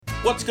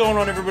What's going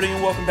on, everybody,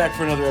 and welcome back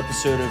for another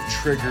episode of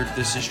Triggered.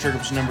 This is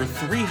Triggered number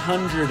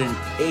 308,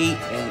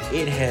 and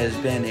it has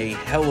been a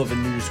hell of a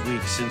news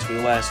week since we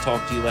last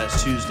talked to you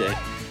last Tuesday.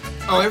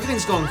 Oh,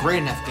 everything's going great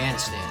in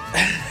Afghanistan.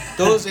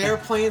 Those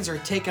airplanes are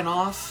taking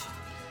off.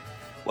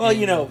 Well,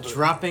 you know,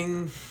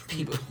 dropping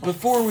people.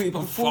 Before we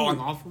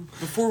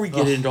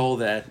get into all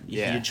that,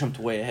 Yeah. you jumped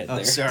way ahead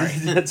there. Sorry.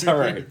 That's all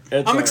right.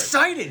 I'm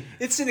excited.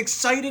 It's an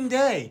exciting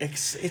day.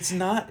 It's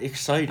not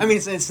exciting. I mean,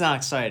 it's not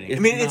exciting.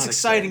 It's not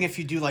exciting if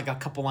you do like a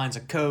couple lines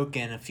of Coke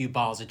and a few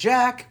bottles of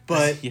Jack,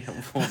 but yeah,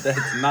 well,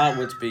 that's not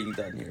what's being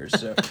done here.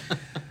 So,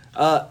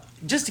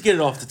 just to get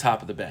it off the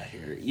top of the bat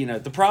here, you know,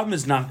 the problem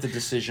is not the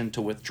decision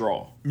to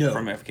withdraw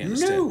from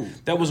Afghanistan. No.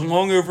 That was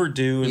long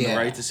overdue and the Yeah.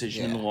 right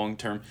decision in the Yeah. long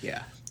term.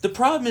 Yeah. The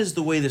problem is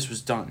the way this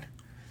was done.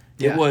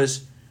 Yeah. It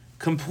was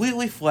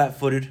completely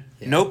flat-footed,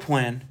 no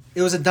plan,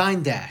 It was a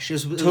dime dash.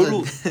 It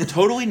was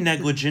totally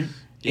negligent,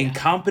 Yeah.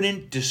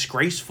 incompetent,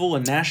 disgraceful,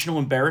 a national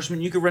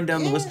embarrassment. You could run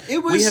down the list.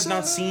 We have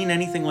not seen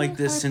anything like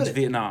this since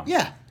Vietnam.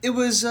 Yeah, it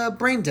was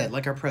brain dead,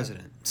 like our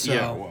president. So.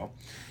 Yeah, well,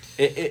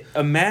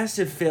 a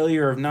massive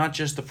failure of not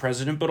just the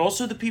president, but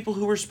also the people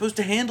who were supposed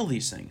to handle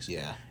these things.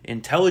 Yeah.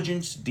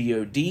 Intelligence,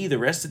 DOD, the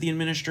rest of the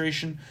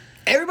administration.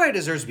 Everybody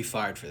deserves to be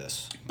fired for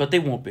this. But they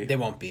won't be. They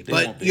won't be. They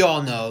But won't be. you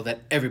all know that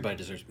everybody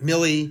deserves.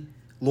 Millie,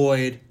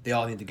 Lloyd, they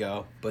all need to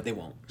go, but they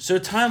won't. So,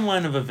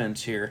 timeline of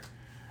events here.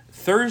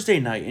 Thursday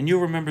night, and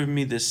you'll remember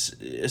me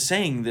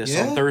saying this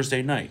on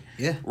Thursday night.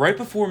 Yeah. Right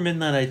before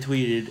midnight, I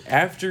tweeted,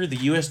 after the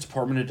U.S.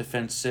 Department of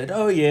Defense said,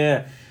 oh,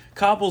 yeah,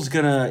 Kabul's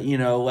gonna,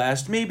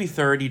 last maybe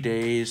 30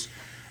 days.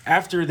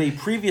 After they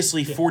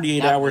previously,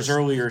 48 hours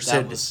earlier,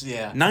 said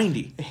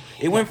 90.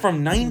 It went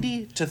from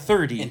 90 to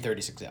 30. In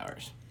 36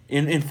 hours.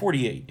 In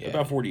 48.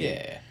 About 48.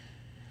 Yeah.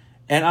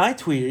 And I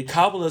tweeted,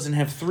 Kabul doesn't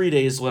have 3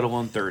 days, let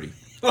alone 30.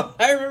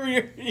 I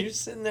remember you're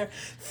sitting there,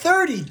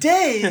 30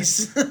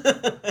 days!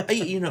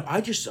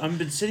 I've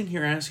been sitting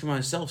here asking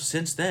myself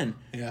since then,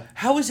 Yeah.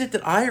 how is it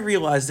that I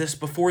realized this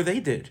before they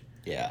did?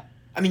 Yeah.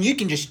 I mean, you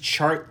can just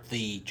chart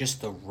the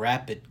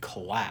rapid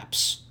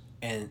collapse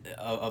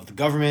of the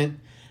government,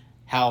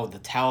 how the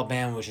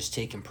Taliban was just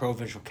taking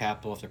provincial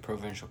capital after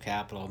provincial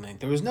capital. I mean,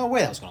 there was no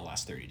way that was going to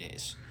last 30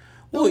 days.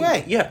 No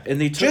way. Yeah, and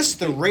they took Just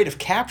the rate of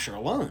capture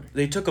alone.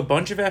 They took a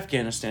bunch of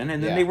Afghanistan,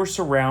 and then Yeah. they were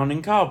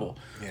surrounding Kabul,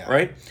 Yeah.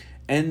 right?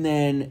 And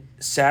then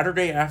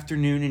Saturday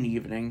afternoon and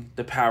evening,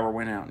 the power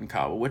went out in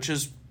Kabul, which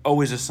is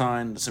always a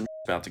sign that some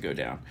about to go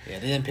down. Yeah,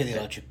 they didn't pay the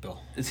electric bill.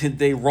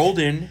 They rolled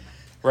in,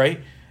 right?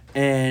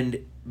 And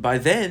by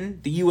then,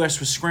 the U.S.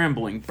 was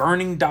scrambling,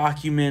 burning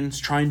documents,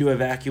 trying to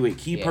evacuate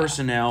key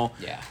personnel.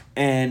 Yeah.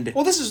 And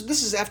Well, this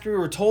is after we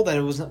were told that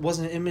it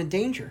wasn't an imminent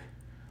danger.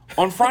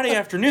 on Friday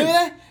afternoon,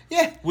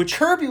 Yeah. Which-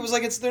 Kirby was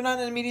like, they're not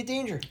in immediate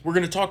danger. we're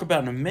going to talk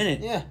about in a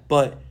minute. Yeah.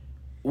 But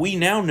we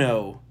now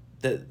know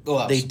that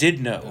they did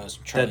know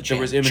that there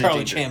was imminent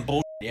danger. Chan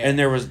bullshit. Yeah. And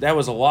that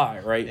was a lie,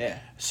 right? Yeah.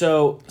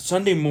 So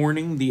Sunday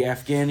morning, the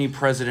Afghani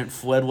president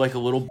fled like a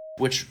little,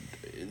 which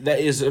that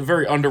is a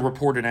very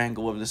underreported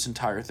angle of this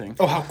entire thing.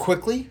 Oh, how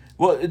quickly?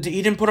 Well, he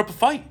didn't put up a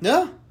fight.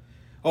 No.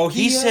 Oh,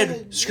 He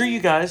said, "Screw you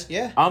guys.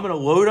 Yeah. I'm gonna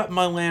load up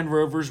my Land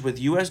Rovers with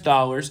U.S.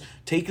 dollars,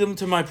 take them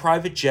to my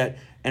private jet,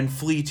 and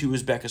flee to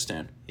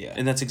Uzbekistan." Yeah.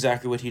 And that's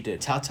exactly what he did.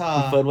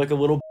 Ta-ta. He fled like a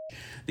little.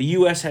 The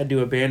U.S. had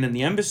to abandon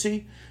the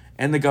embassy,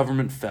 and the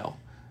government fell.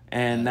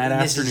 And that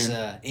This afternoon,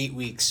 is 8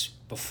 weeks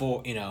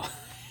before,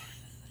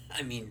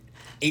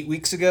 8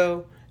 weeks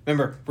ago.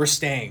 Remember, we're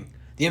staying.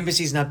 The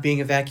embassy's not being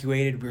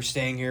evacuated. We're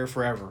staying here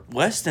forever.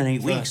 less than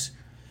 8 weeks.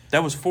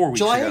 That was 4 weeks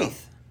July ago.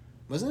 8th,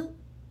 wasn't it?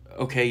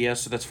 Okay, yeah,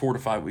 so that's 4 to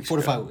 5 weeks. 4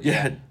 to ago. 5 weeks,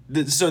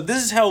 Yeah. So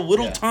this is how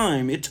little Yeah.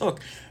 time it took.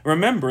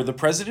 Remember, the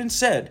president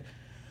said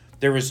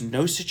there is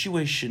no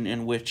situation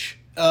in which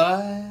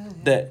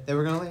that They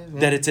were gonna leave. Yeah.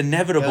 that it's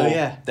inevitable Oh,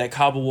 yeah. that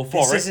Kabul will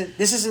fall. This Right?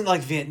 isn't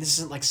like Vietnam. This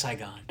isn't like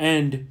Saigon.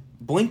 And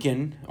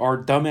Blinken, our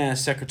dumbass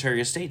Secretary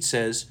of State,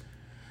 says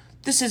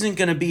this isn't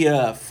going to be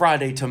a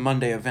Friday to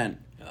Monday event.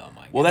 Oh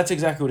my god. Well, that's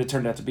exactly what it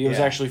turned out to be. It was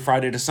Yeah. actually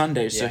Friday to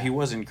Sunday, so Yeah. he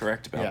was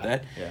incorrect about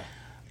that. Yeah.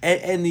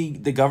 And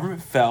the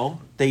government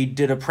fell. They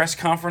did a press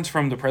conference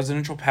from the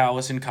presidential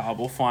palace in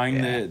Kabul, flying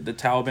Yeah. the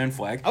Taliban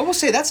flag. I will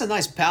say that's a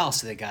nice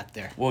palace they got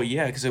there. Well,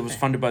 yeah, because it was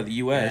funded by the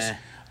U.S.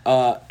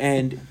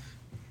 And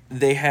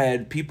they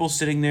had people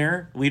sitting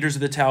there, leaders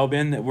of the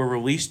Taliban that were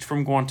released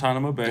from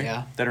Guantanamo Bay,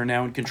 Yeah. that are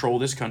now in control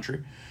of this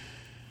country.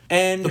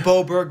 And The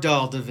Bo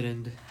Bergdahl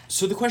dividend.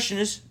 so the question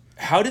is,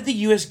 how did the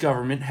U.S.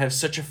 government have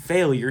such a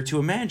failure to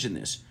imagine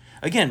this?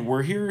 Again,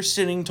 we're here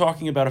sitting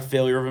talking about a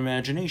failure of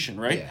imagination,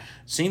 right? Yeah.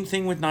 Same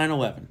thing with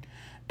 9/11.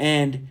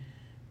 And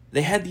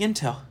they had the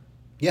intel.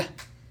 Yeah.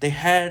 They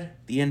had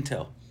the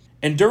intel.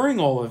 And during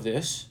all of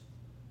this,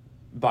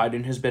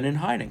 Biden has been in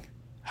hiding.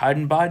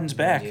 Hiding Biden's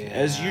back,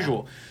 as Yeah.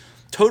 usual.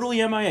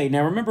 Totally MIA.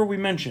 Now, remember we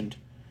mentioned,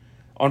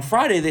 on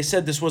Friday they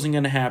said this wasn't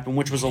going to happen,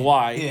 which was a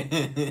lie.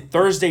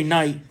 Thursday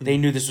night, they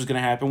knew this was going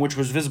to happen, which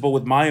was visible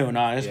with my own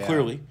eyes,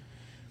 clearly.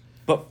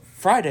 But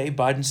Friday,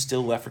 Biden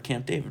still left for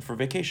Camp David for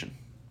vacation.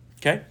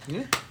 Okay?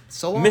 Yeah.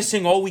 So long.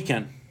 Missing all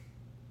weekend.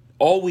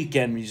 All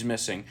weekend he's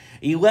missing.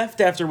 He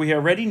left after we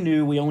already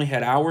knew we only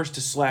had hours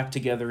to slap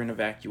together an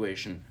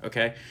evacuation,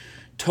 okay?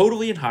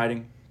 Totally in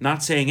hiding,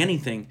 not saying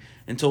anything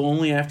until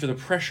only after the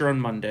pressure on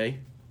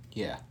Monday.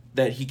 Yeah.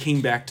 That he came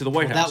back to the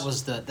White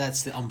House.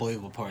 That's the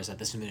unbelievable part, is that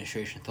this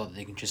administration thought that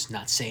they could just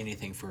not say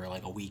anything for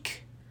like a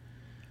week.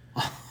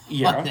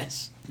 Yeah.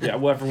 Yeah,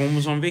 well, everyone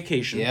was on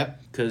vacation.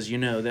 Yep. Because,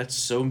 that's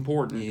so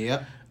important.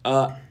 Yep.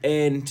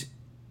 And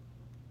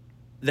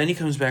then he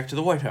comes back to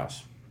the White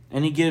House.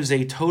 And he gives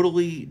a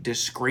totally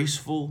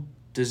disgraceful,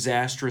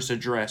 disastrous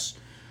address.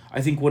 I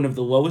think one of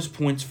the lowest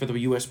points for the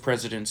U.S.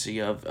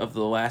 presidency of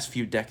the last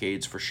few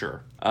decades, for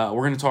sure. We're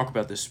going to talk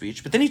about this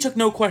speech. But then he took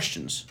no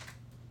questions.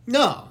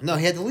 No,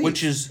 he had to leave.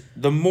 Which is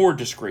the more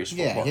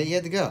disgraceful part. Yeah, he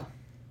had to go.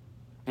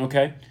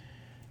 Okay.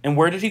 And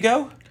where did he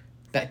go?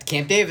 Back to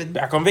Camp David.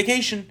 Back on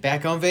vacation.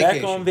 Back on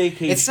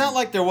vacation. It's not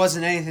like there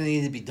wasn't anything that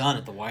needed to be done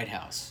at the White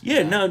House.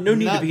 Yeah, no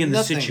need to be in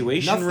the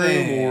situation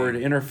room or to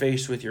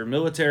interface with your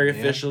military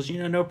officials.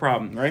 No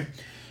problem, right?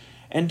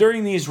 And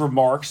during these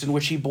remarks in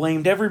which he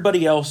blamed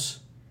everybody else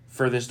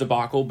for this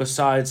debacle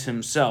besides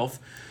himself,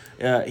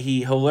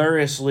 he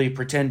hilariously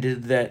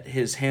pretended that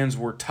his hands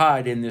were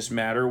tied in this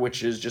matter,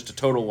 which is just a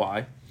total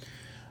lie.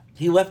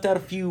 He left out a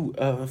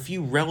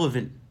few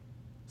relevant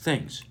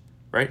things,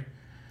 right?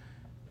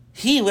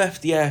 He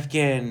left the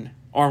Afghan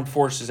armed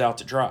forces out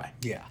to dry.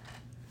 Yeah.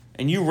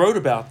 And you wrote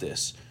about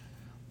this.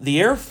 The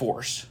Air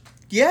Force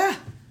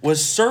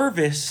was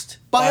serviced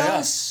by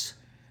us.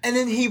 And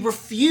then he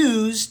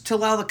refused to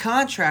allow the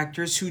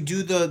contractors who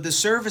do the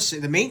service,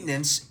 the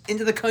maintenance,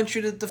 into the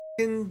country to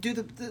do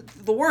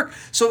the work.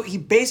 So he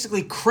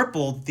basically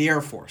crippled the Air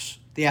Force,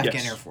 the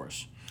Afghan Air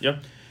Force.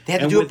 Yep. They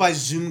had to do it by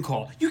Zoom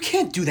call. You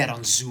can't do that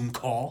on Zoom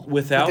call.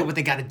 Without what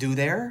they got to do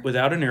there.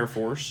 Without an Air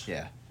Force.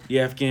 Yeah. The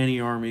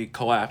Afghani army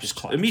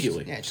collapsed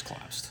immediately. Yeah, it just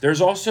collapsed.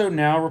 There's also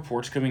now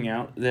reports coming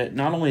out that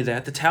not only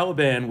that, the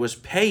Taliban was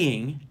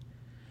paying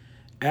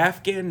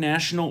Afghan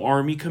National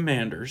Army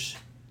commanders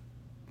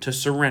to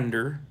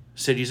surrender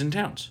cities and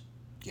towns.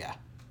 Yeah.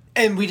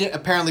 And we did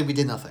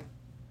nothing.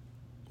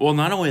 Well,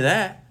 not only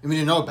that. And we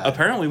didn't know about it.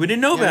 Apparently, we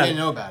didn't know about it. We didn't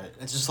know about it.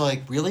 It's just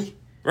like, really?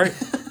 Right.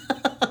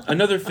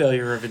 Another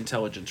failure of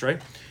intelligence,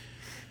 right?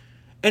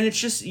 And it's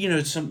just,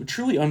 some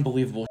truly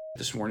unbelievable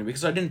this morning,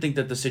 because I didn't think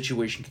that the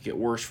situation could get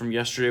worse from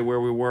yesterday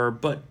where we were,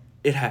 but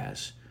it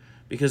has.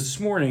 Because this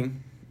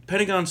morning,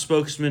 Pentagon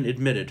spokesman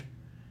admitted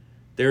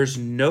there's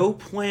no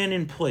plan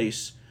in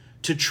place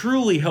to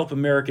truly help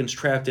Americans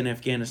trapped in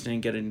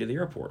Afghanistan get into the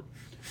airport.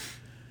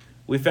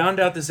 We found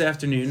out this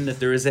afternoon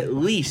that there is at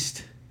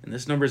least, and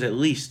this number is at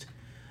least,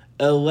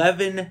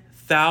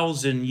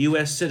 11,000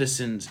 U.S.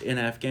 citizens in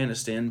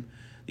Afghanistan.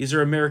 These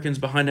are Americans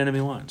behind enemy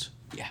lines.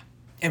 Yeah.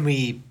 And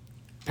we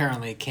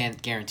apparently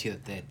can't guarantee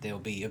that they'll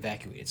be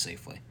evacuated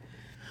safely.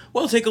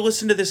 Well, take a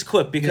listen to this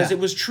clip, because it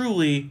was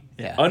truly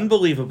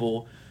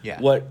unbelievable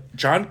what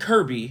John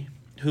Kirby,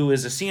 who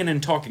is a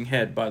CNN talking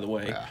head, by the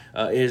way,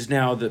 is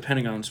now the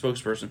Pentagon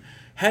spokesperson,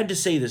 had to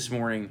say this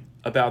morning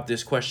about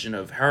this question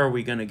of how are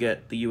we going to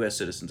get the U.S.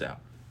 citizens out.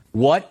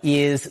 What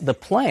is the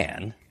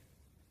plan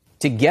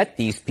to get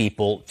these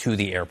people to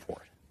the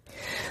airport?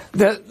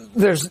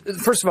 There's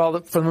first of all,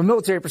 from a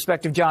military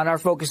perspective, John, our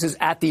focus is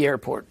at the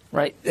airport,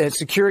 right?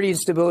 Security and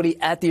stability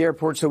at the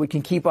airport so we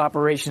can keep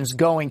operations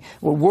going.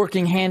 We're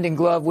working hand in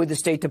glove with the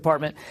State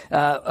Department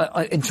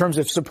in terms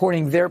of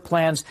supporting their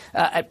plans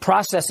at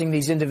processing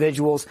these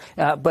individuals.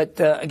 But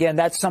again,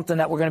 that's something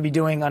that we're going to be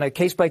doing on a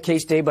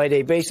case-by-case,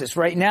 day-by-day basis.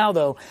 Right now,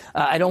 though,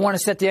 I don't want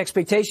to set the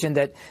expectation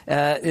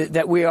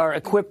that we are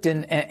equipped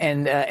and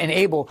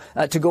able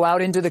to go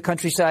out into the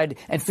countryside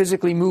and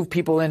physically move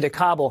people into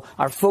Kabul.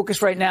 Our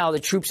focus right now, the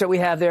troops that we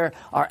have there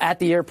are at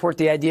the airport.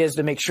 The idea is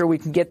to make sure we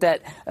can get the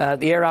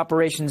air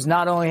operations,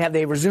 not only have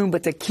they resumed,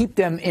 but to keep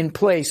them in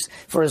place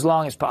for as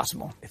long as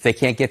possible. If they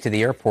can't get to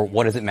the airport,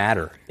 what does it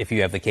matter if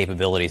you have the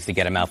capabilities to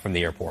get them out from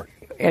the airport?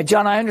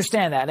 John, I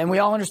understand that, and we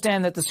all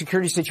understand that the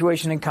security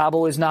situation in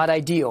Kabul is not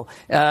ideal.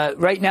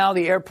 Right now,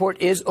 the airport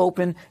is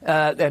open,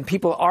 and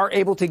people are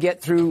able to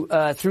get through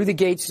the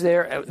gates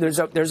there.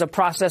 There's a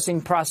processing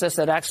process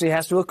that actually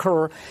has to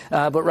occur,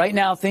 but right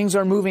now things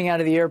are moving out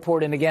of the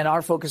airport, and again,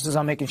 our focus is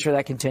on making sure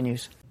that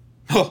continues.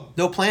 Oh,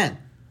 no plan.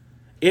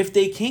 If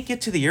they can't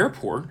get to the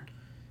airport,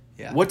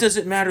 what does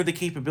it matter the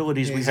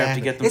capabilities we have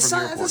to get them from the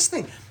airport? That's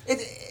the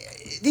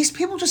thing. These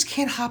people just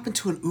can't hop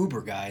into an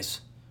Uber,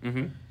 guys.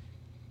 Mm-hmm.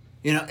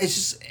 It's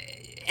just,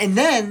 and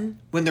then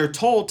when they're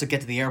told to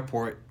get to the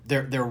airport,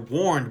 they're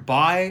warned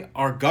by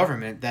our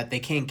government that they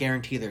can't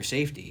guarantee their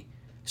safety.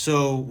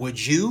 So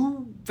would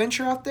you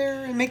venture out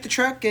there and make the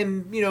trek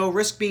and,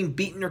 risk being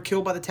beaten or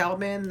killed by the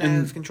Taliban that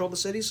have controlled the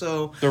city?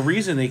 So the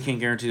reason they can't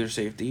guarantee their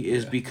safety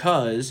is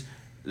because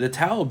the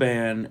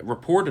Taliban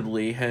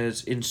reportedly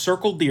has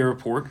encircled the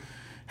airport,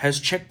 has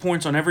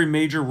checkpoints on every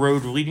major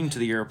road leading to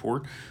the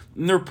airport,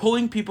 and they're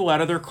pulling people out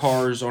of their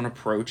cars on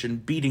approach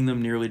and beating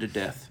them nearly to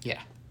death.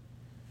 Yeah.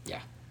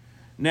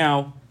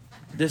 Now,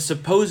 this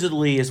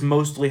supposedly is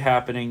mostly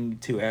happening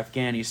to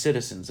Afghani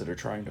citizens that are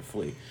trying to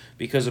flee,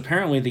 because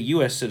apparently the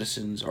U.S.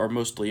 citizens are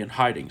mostly in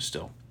hiding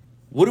still.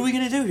 What are we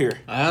going to do here?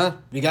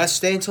 We got to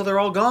stay until they're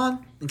all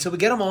gone, until we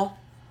get them all.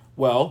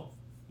 Well,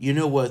 you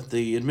know what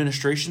the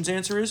administration's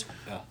answer is?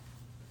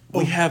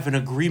 We have an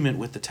agreement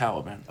with the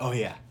Taliban. Oh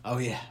yeah.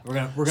 We're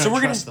gonna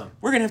trust them.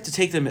 We're gonna have to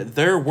take them at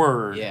their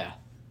word. Yeah.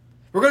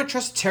 We're gonna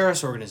trust a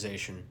terrorist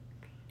organization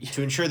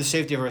to ensure the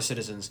safety of our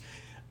citizens.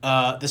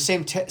 The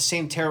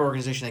same terror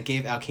organization that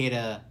gave Al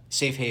Qaeda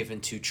safe haven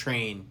to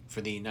train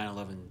for the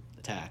 9/11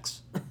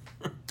 attacks.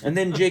 And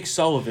then Jake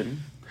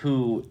Sullivan,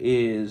 who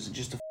is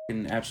just a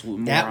fucking absolute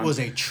moron. That was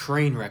a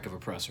train wreck of a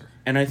presser.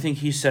 And I think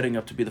he's setting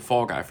up to be the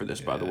fall guy for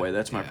this. By the way,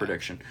 that's my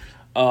prediction.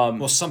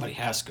 Well, somebody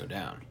has to go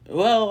down.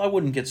 Well, I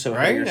wouldn't get so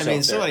high yourself. I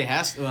mean, somebody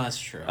has to. Well, that's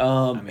true.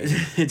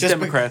 It's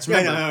Democrats.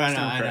 Remember,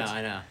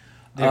 I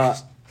know.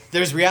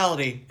 There's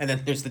reality, and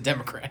then there's the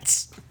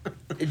Democrats.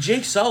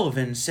 Jake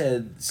Sullivan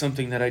said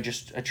something that I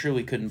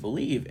truly couldn't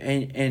believe,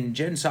 and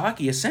Jen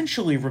Psaki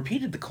essentially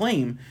repeated the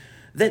claim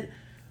that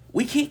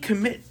we can't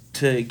commit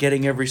to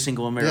getting every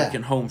single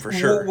American home for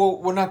sure.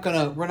 We're not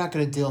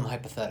gonna deal in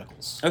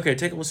hypotheticals. Okay,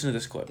 take a listen to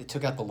this clip. They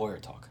took out the lawyer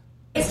talk.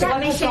 That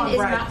mission is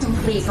not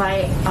complete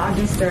by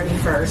August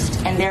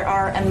 31st, and there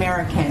are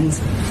Americans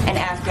and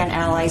Afghan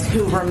allies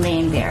who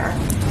remain there.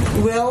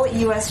 Will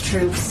U.S.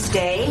 troops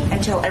stay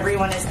until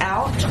everyone is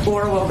out,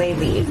 or will they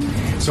leave?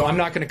 So I'm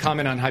not going to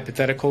comment on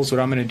hypotheticals. What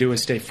I'm going to do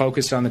is stay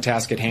focused on the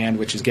task at hand,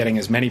 which is getting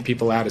as many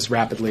people out as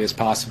rapidly as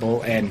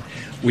possible, and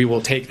we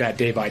will take that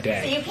day by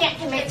day. So you can't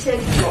commit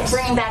to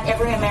bringing back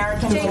every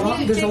American.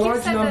 There's a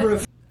large number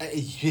of...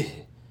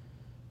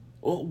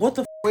 Well, what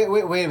the...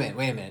 Wait a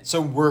minute. So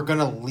we're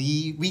gonna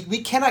leave.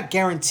 We cannot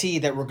guarantee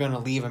that we're gonna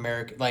leave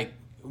America. Like,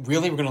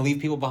 really, we're gonna leave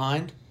people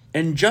behind?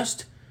 And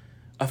just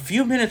a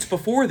few minutes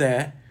before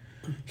that,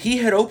 he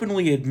had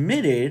openly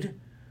admitted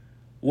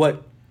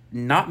what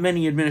not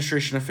many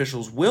administration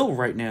officials will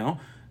right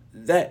now,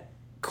 that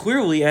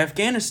clearly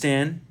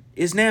Afghanistan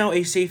is now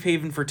a safe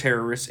haven for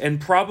terrorists and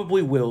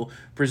probably will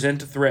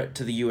present a threat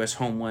to the U.S.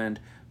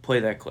 homeland. Play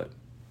that clip.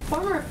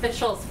 Former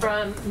officials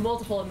from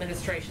multiple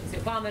administrations, the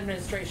Obama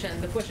administration,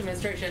 the Bush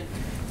administration,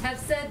 have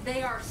said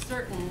they are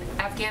certain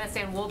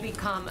Afghanistan will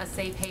become a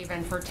safe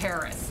haven for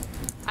terrorists.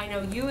 I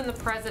know you and the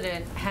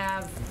president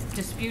have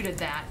disputed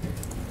that.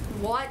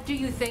 What do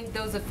you think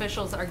those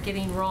officials are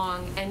getting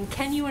wrong, and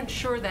can you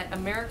ensure that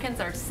Americans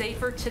are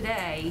safer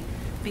today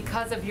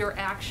because of your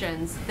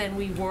actions than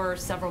we were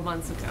several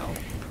months ago?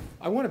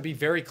 I want to be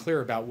very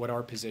clear about what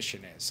our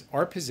position is.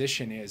 Our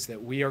position is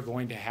that we are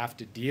going to have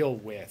to deal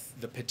with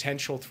the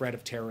potential threat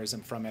of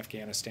terrorism from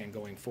Afghanistan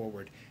going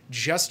forward,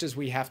 just as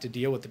we have to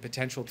deal with the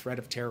potential threat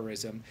of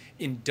terrorism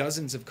in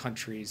dozens of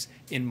countries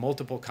in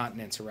multiple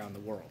continents around the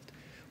world.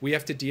 We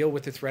have to deal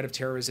with the threat of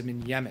terrorism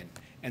in Yemen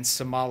and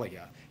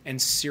Somalia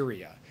and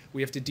Syria.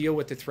 We have to deal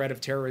with the threat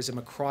of terrorism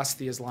across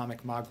the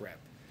Islamic Maghreb.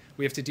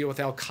 We have to deal with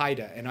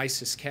Al-Qaeda and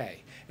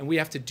ISIS-K. And we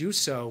have to do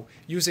so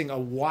using a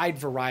wide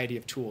variety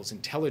of tools,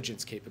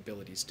 intelligence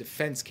capabilities,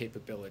 defense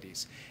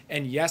capabilities,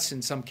 and yes,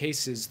 in some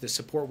cases, the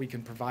support we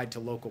can provide to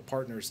local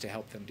partners to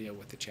help them deal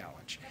with the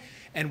challenge.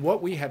 And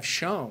what we have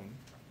shown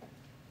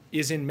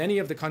is in many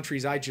of the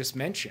countries I just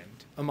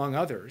mentioned, among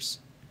others,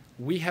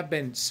 we have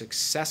been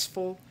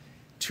successful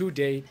to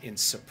date in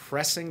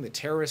suppressing the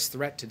terrorist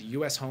threat to the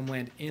U.S.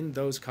 homeland in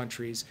those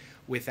countries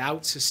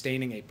without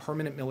sustaining a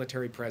permanent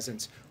military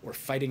presence or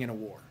fighting in a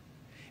war.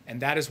 And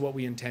that is what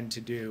we intend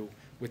to do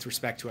with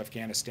respect to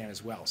Afghanistan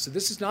as well. So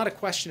this is not a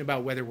question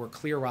about whether we're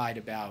clear-eyed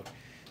about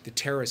the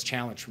terrorist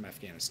challenge from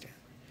Afghanistan.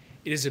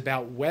 It is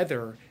about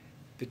whether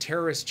the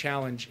terrorist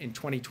challenge in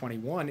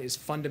 2021 is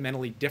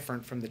fundamentally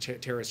different from the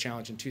terrorist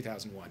challenge in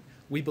 2001.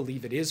 We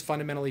believe it is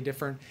fundamentally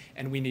different,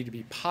 and we need to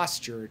be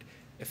postured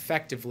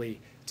effectively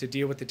to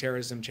deal with the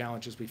terrorism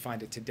challenges we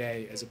find it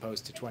today as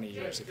opposed to 20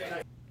 years ago.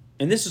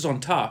 And this is on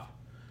top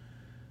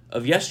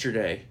of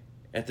yesterday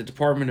at the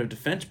Department of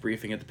Defense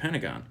briefing at the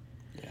Pentagon,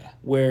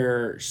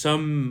 where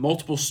some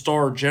multiple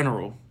star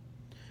general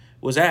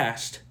was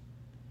asked,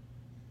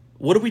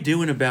 what are we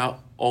doing about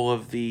all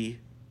of the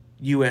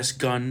U.S.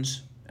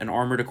 guns and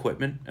armored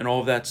equipment and all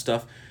of that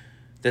stuff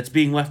that's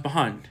being left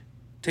behind?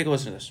 Take a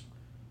listen to this.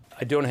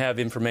 I don't have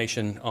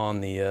information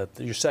on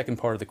your second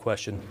part of the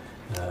question,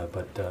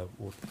 but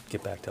we'll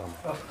get back to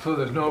that. So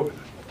there's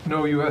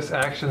no U.S.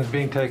 actions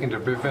being taken to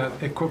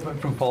prevent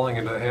equipment from falling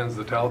into the hands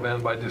of the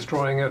Taliban by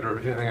destroying it or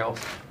anything else?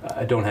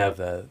 I don't have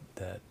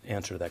that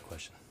answer to that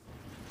question.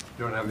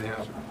 You don't have the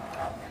answer?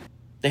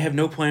 They have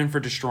no plan for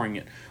destroying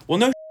it. Well,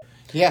 no.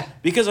 Yeah.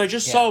 Because I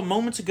just saw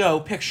moments ago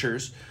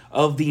pictures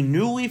of the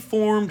newly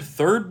formed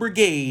 3rd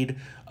Brigade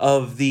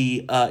of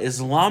the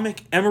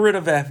Islamic Emirate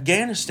of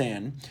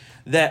Afghanistan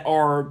that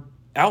are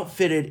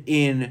outfitted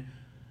in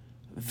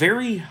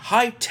very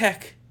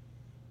high-tech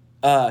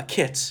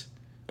kits,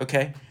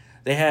 okay?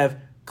 They have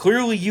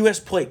clearly U.S.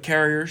 plate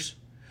carriers,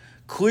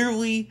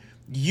 clearly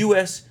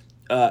U.S.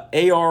 AR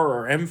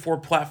or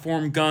M4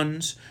 platform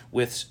guns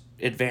with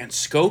advanced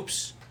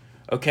scopes,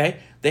 okay?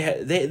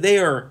 They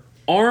are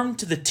armed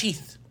to the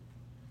teeth.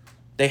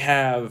 They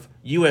have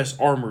U.S.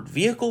 armored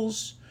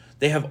vehicles.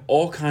 They have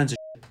all kinds of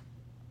shit.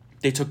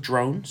 They took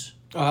drones,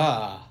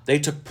 They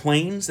took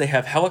planes. They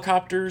have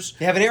helicopters.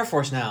 They have an Air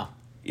Force now.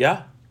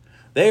 Yeah.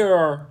 They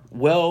are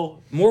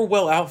more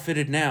well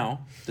outfitted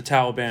now, the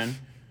Taliban,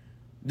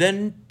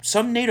 than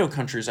some NATO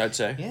countries, I'd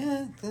say.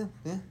 Yeah.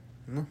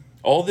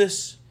 All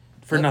this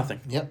for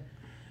nothing. Yep.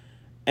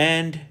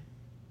 And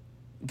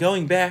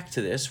going back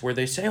to this, where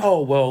they say,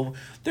 oh, well,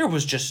 there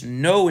was just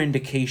no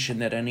indication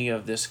that any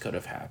of this could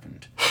have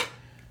happened.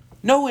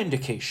 No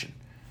indication.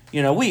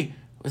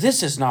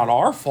 This is not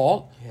our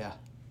fault. Yeah.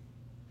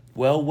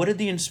 Well, what did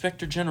the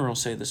Inspector General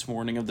say this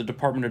morning of the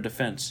Department of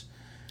Defense?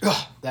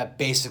 That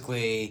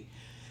basically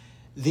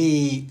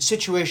the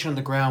situation on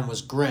the ground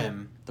was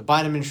grim. The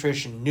Biden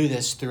administration knew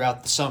this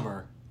throughout the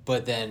summer,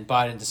 but then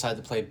Biden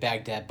decided to play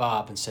Baghdad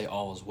Bob and say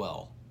all is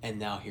well. And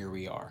now here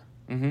we are.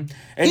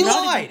 Mm-hmm. He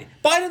lied!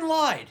 Biden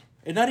lied!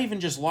 And not even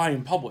just lie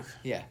in public.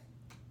 Yeah.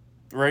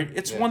 Right?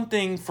 It's one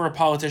thing for a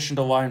politician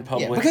to lie in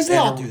public. Yeah, because they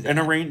all do that. And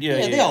arrange,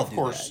 they all of do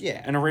course. that.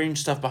 Yeah. And arrange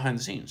stuff behind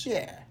the scenes.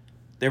 Yeah.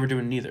 They were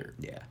doing neither.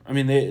 Yeah. I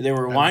mean, they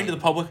were lying to the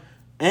public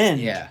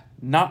and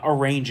not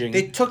arranging.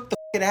 They took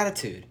the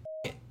attitude.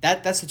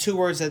 That's the two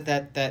words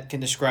that can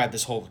describe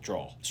this whole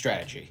withdrawal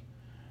strategy.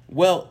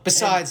 Well,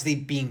 besides the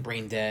being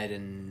brain dead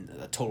and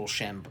a total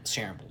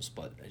shambles,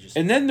 but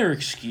and then their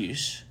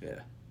excuse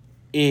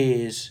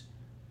is,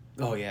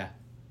 oh yeah,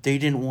 they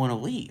didn't want to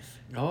leave.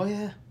 Oh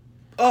yeah.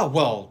 Oh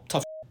well,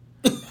 tough.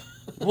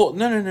 Well,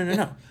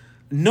 no.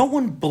 No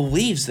one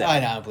believes that. I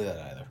don't believe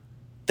that either.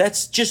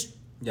 That's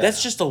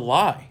just a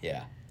lie.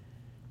 Yeah.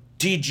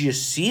 Did you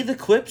see the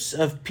clips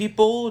of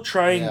people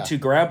trying to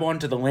grab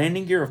onto the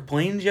landing gear of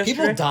planes yesterday?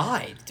 People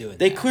died doing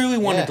They that. clearly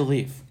wanted to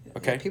leave.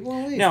 Okay. People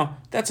want to leave. Now,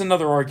 that's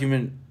another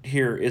argument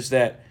here is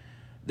that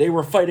they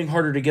were fighting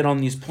harder to get on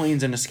these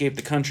planes and escape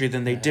the country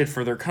than they did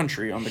for their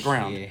country on the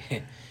ground.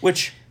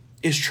 Which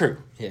is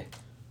true. Yeah.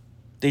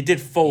 They did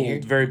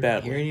fold very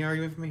badly. Hear any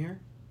argument from me here?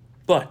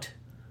 But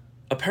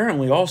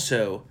apparently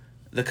also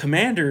the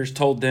commanders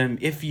told them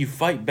if you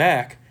fight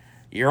back,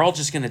 you're all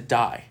just going to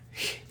die.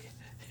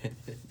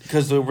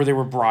 Because they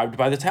were bribed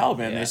by the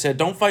Taliban. They said,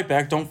 don't fight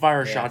back, don't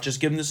fire a shot, just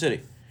give them the city.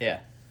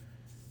 Yeah.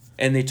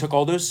 And they took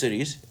all those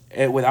cities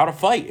without a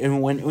fight.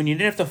 And when you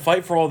didn't have to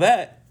fight for all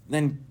that,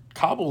 then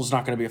Kabul's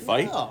not going to be a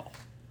fight. No.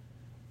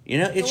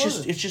 It's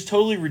just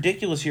totally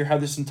ridiculous here how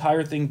this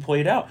entire thing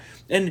played out.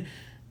 And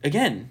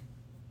again,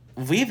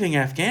 leaving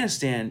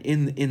Afghanistan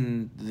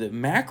in the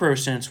macro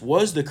sense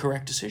was the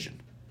correct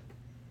decision.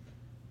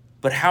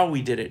 But how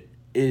we did it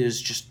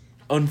is just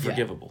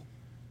unforgivable.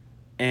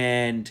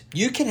 And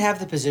you can have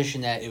the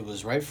position that it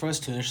was right for us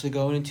to initially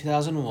go in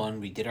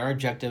 2001. We did our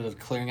objective of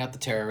clearing out the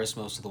terrorists,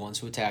 most of the ones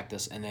who attacked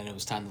us, and then it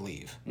was time to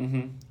leave. Mm-hmm.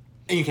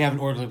 And you can have an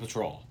orderly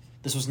withdrawal.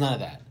 This was none of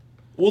that.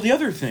 Well, the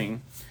other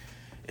thing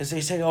is they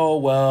say, oh,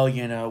 well,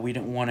 we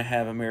didn't want to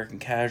have American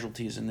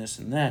casualties and this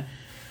and that.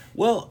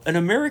 Well, an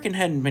American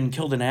hadn't been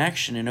killed in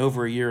action in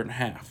over a year and a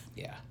half.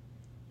 Yeah.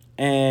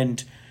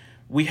 And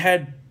we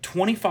had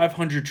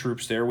 2,500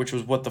 troops there, which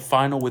was what the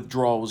final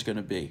withdrawal was going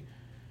to be.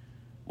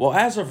 Well,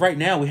 as of right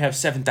now, we have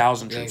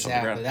 7,000 troops on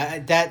the ground.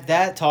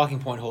 That talking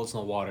point holds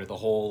no water. The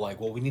whole,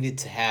 we needed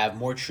to have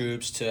more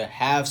troops to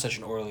have such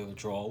an orderly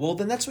withdrawal. Well,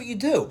 then that's what you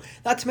do.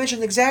 Not to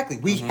mention, exactly,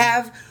 we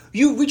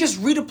just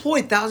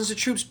redeployed thousands of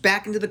troops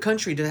back into the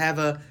country to have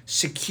a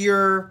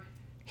secure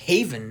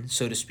haven,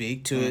 so to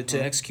speak, to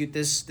execute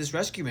this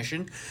rescue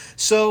mission.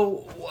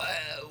 So,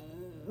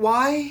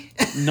 why?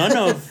 None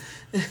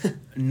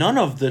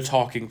of the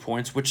talking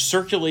points, which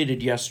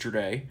circulated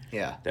yesterday,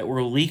 that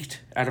were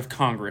leaked out of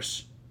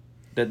Congress,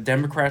 that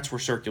Democrats were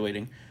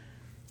circulating,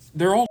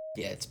 they're all...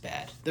 Yeah, it's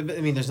bad. I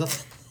mean, there's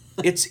nothing...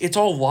 it's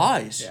all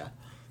lies. Yeah.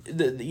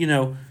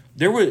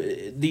 There were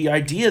the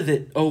idea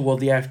that, the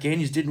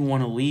Afghanis didn't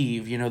want to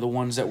leave, the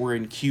ones that were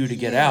in queue to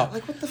get out.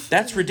 Like, what the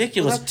That's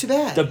ridiculous. Well, that's too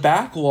bad. The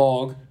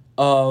backlog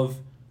of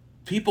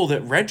people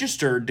that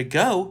registered to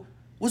go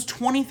was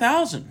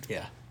 20,000.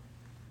 Yeah.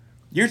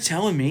 You're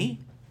telling me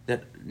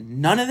that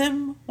none of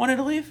them wanted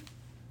to leave?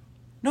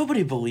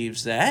 Nobody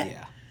believes that.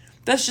 Yeah.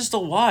 That's just a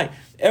lie.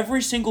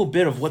 Every single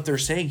bit of what they're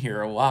saying here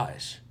are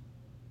lies.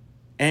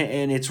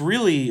 And it's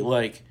really,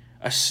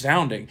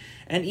 astounding.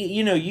 And,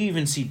 you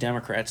even see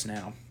Democrats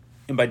now,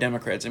 and by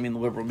Democrats, I mean the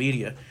liberal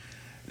media,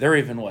 they're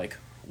even like,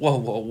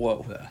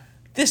 whoa.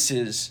 This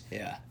is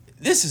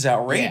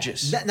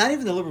outrageous. Yeah. Not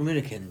even the liberal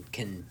media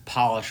can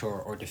polish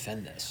or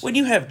defend this. When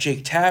you have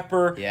Jake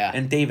Tapper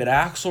and David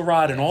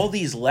Axelrod and all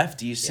these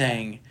lefties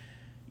saying...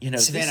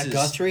 Savannah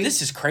Guthrie.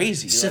 This is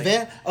crazy.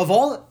 Savannah, of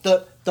all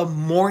the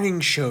morning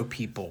show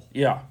people,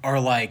 are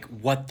like,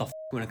 what the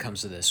when it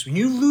comes to this? When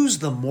you lose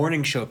the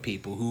morning show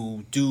people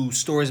who do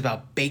stories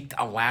about baked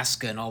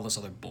Alaska and all this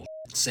other bullshit,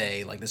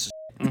 say this is,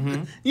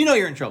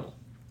 you're in trouble.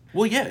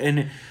 Well, yeah,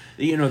 and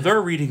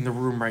they're reading the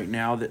room right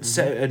now that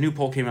a new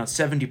poll came out.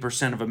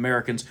 70% of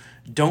Americans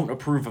don't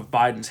approve of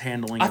Biden's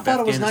handling. I thought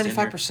it was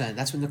 95%.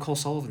 That's what Nicole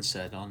Sullivan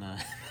said on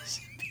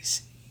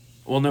CNBC.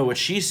 Well, no, what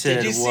she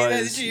said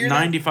was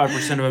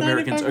 95% of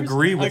Americans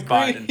agree with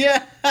Biden.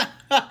 Yeah.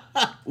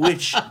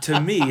 Which, to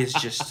me, is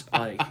just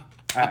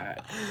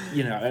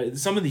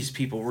Some of these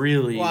people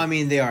really. Well, I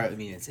mean, they are. I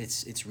mean, it's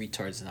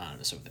Retards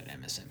Anonymous over at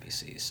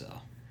MSNBC.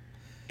 So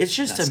it's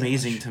just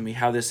amazing to me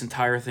how this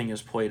entire thing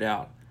has played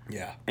out.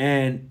 Yeah.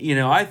 And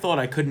I thought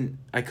I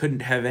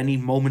couldn't have any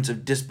moments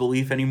of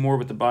disbelief anymore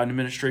with the Biden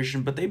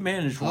administration, but they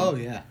managed one. Oh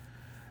yeah.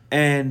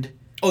 And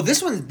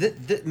this one,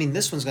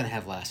 this one's going to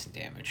have lasting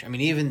damage. I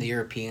mean, even the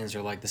Europeans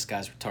are like, this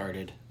guy's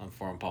retarded on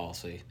foreign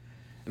policy.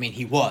 I mean,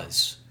 he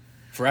was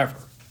forever,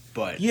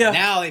 but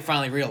now they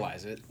finally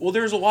realize it. Well,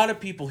 there's a lot of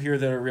people here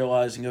that are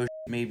realizing,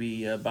 maybe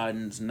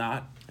Biden's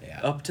not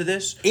up to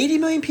this. 80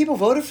 million people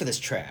voted for this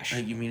trash.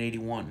 You mean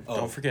 81? Oh.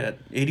 Don't forget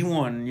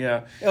 81.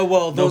 Yeah. Oh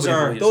well, those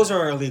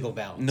are illegal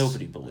ballots.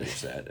 Nobody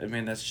believes that. I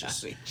mean, that's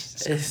just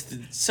it's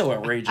so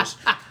outrageous.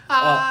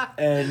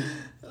 And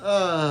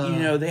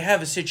they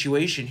have a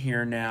situation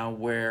here now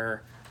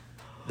where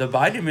the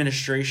Biden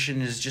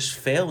administration is just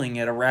failing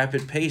at a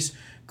rapid pace,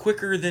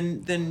 quicker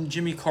than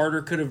Jimmy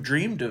Carter could have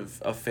dreamed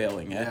of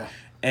failing at.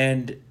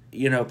 And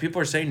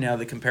people are saying now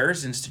the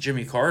comparisons to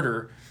Jimmy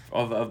Carter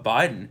of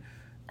Biden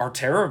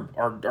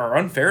are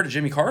unfair to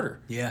Jimmy Carter.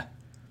 Yeah.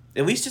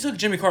 At least it took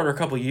Jimmy Carter a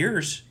couple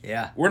years.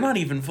 Yeah. We're not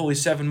even fully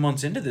 7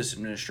 months into this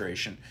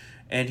administration,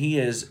 and he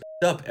has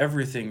up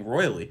everything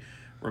royally.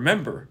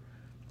 Remember,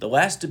 the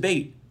last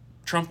debate,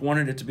 Trump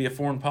wanted it to be a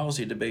foreign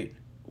policy debate.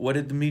 What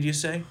did the media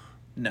say?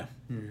 No.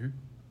 Mm-hmm.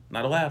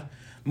 Not allowed.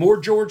 More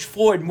George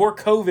Floyd, more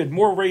COVID,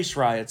 more race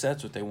riots.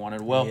 That's what they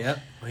wanted. Well,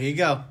 here you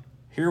go.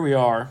 Here we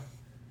are.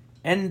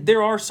 And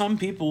there are some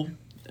people,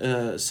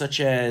 such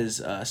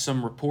as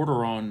some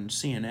reporter on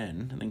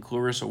CNN, I think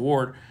Clarissa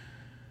Ward.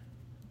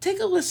 Take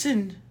a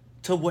listen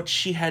to what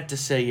she had to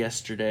say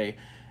yesterday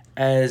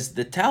as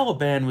the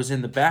Taliban was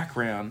in the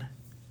background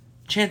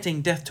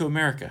chanting "Death to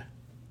America."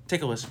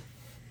 Take a listen.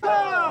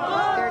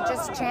 They're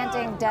just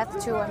chanting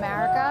 "Death to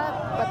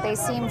America," but they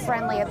seem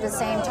friendly at the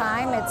same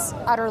time. It's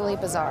utterly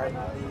bizarre.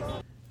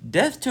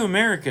 Death to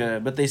America,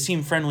 but they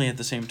seem friendly at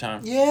the same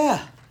time.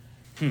 Yeah.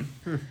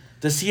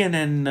 Does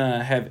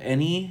CNN have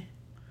any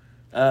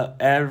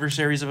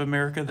adversaries of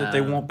America that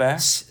they want back?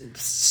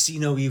 See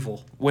no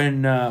evil.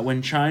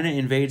 When China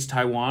invades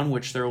Taiwan,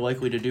 which they're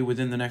likely to do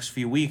within the next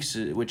few weeks,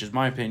 which is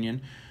my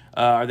opinion,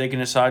 are they going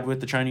to side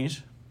with the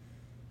Chinese?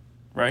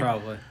 Right?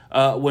 Probably.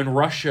 When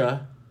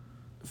Russia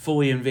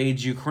fully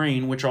invades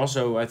Ukraine, which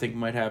also I think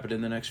might happen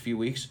in the next few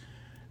weeks,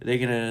 they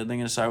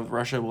gonna side with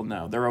Russia? Well,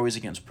 no, they're always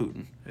against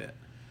Putin. Yeah.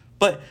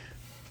 But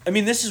I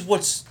mean, this is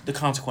what's the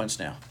consequence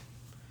now.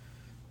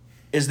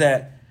 Is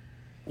that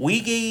we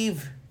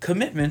gave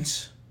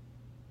commitments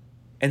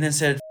and then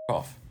said F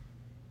off.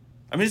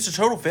 I mean, it's a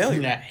total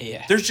failure.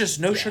 Yeah. There's just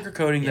no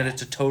sugarcoating that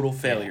it's a total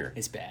failure. Yeah,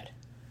 it's bad.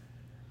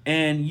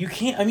 And you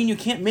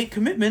can't make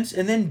commitments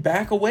and then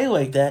back away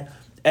like that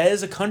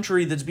as a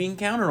country that's being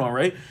counted on,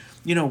 right?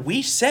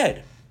 We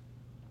said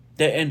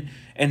that,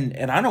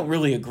 and I don't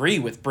really agree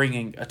with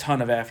bringing a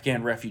ton of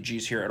Afghan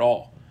refugees here at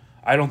all.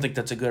 I don't think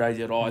that's a good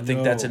idea at all. I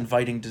think that's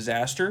inviting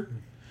disaster.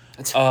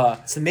 It's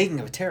the making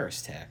of a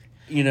terrorist attack.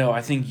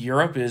 I think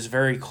Europe is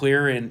very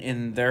clear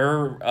in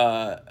their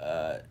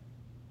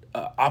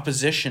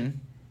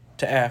opposition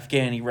to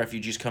Afghani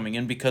refugees coming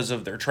in because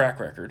of their track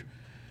record.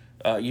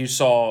 You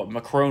saw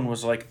Macron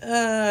was like,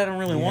 I don't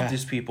really want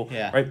these people.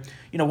 Yeah. Right?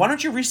 Why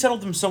don't you resettle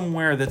them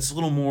somewhere that's a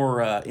little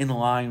more in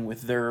line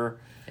with their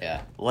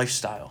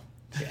lifestyle,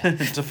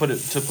 to put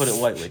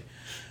it lightly.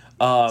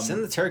 Send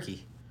them to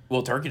Turkey.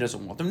 Well, Turkey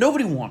doesn't want them.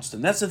 Nobody wants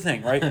them. That's the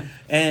thing, right?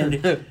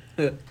 And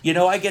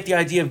I get the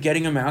idea of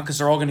getting them out because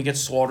they're all going to get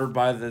slaughtered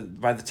by the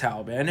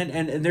Taliban.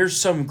 And there's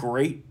some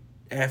great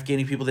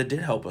Afghani people that did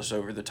help us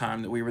over the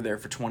time that we were there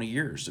for 20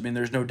 years. I mean,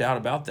 there's no doubt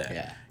about that.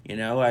 Yeah.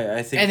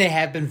 I think... And they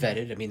have been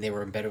vetted. I mean, they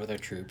were embedded with our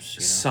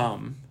troops.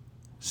 Some,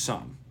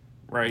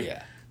 right?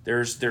 Yeah.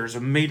 There's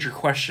a major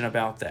question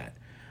about that.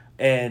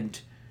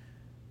 And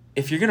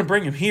if you're going to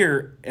bring them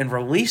here and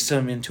release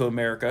them into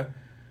America...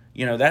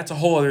 that's a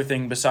whole other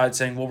thing besides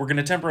saying, well, we're going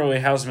to temporarily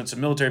house them at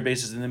some military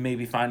bases and then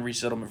maybe find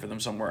resettlement for them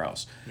somewhere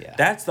else. Yeah.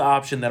 That's the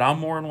option that I'm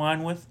more in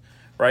line with,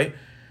 right?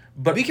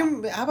 But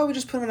how about we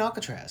just put them in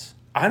Alcatraz?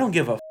 I don't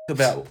give a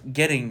about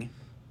getting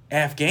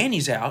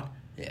Afghanis out.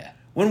 Yeah.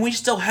 When we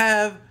still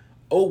have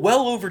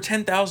well over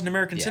 10,000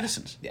 American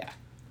citizens. Yeah.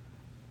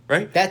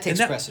 Right? That takes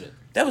precedent.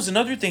 That was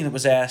another thing that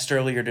was asked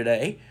earlier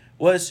today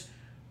was,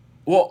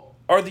 well,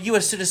 are the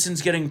U.S.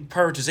 citizens getting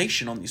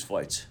prioritization on these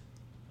flights?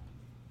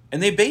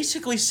 And they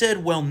basically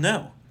said, well,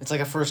 no. It's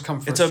like a first come,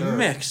 first It's serve. a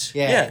mix.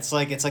 Yeah. It's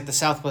like the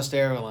Southwest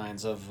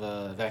Airlines of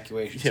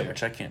evacuations. Yeah,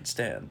 which I can't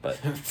stand, but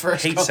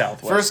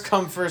Southwest. First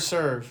come, first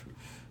serve.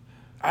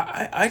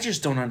 I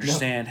just don't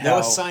understand no how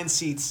assigned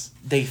seats.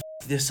 They f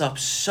this up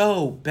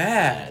so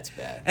bad. Yeah, it's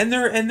bad.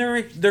 And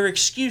their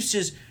excuse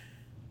is,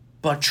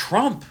 but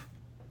Trump.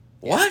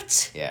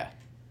 What? Yeah.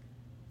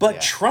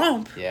 But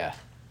Trump. Yeah.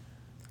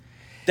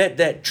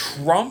 That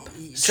Trump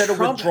set a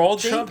withdrawal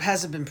date? Trump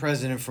hasn't been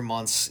president for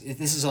months.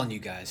 This is on you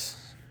guys.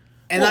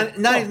 And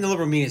not even the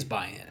liberal media is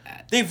buying it.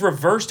 They've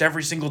reversed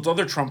every single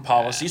other Trump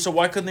policy, so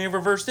why couldn't they have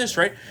reversed this,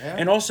 right? Yeah.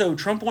 And also,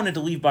 Trump wanted to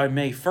leave by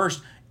May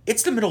 1st.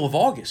 It's the middle of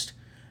August.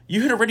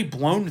 You had already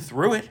blown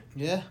through it.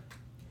 Yeah.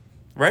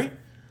 right?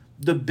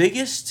 The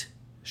biggest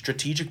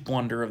strategic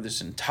blunder of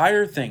this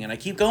entire thing, and I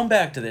keep going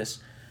back to this,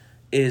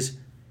 is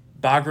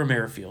Bagram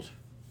Airfield.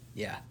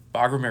 Yeah.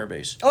 Bagram Air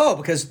Base. Oh,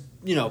 because,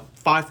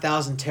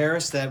 5,000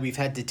 terrorists that we've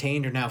had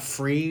detained are now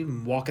free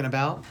and walking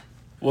about?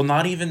 Well,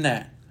 not even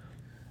that.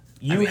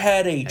 You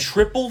had a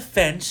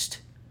triple-fenced,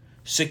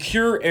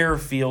 secure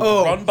airfield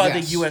run by the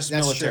U.S.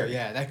 military. True.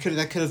 Yeah, that could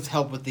have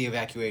helped with the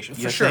evacuation.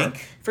 You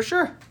think? For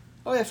sure.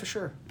 Oh, yeah, for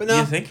sure. But no.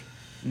 You think?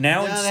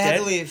 Now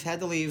instead, they had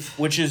to leave.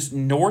 Which is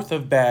north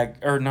of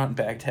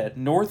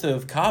north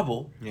of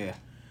Kabul. Yeah.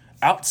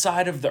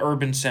 Outside of the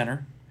urban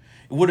center.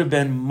 It would have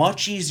been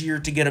much easier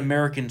to get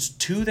Americans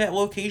to that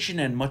location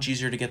and much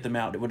easier to get them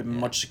out. It would have been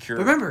much securer.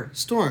 But remember,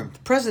 Storm, the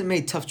president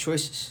made tough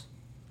choices.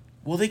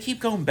 Well, they keep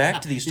going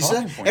back to these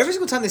talking points. Every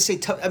single time they say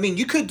tough... I mean,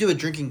 you could do a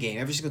drinking game.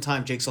 Every single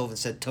time Jake Sullivan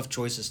said tough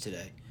choices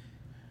today.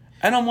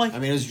 And I'm like,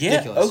 it was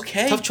ridiculous.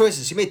 Okay. Tough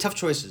choices. He made tough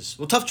choices.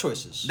 Well, tough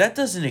choices. That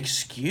doesn't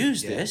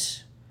excuse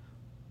this.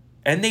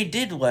 And they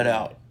did let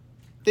out.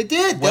 They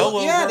did. They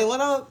let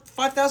out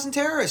 5,000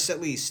 terrorists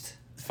at least.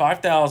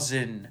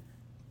 5,000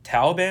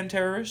 Taliban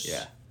terrorists.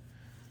 Yeah.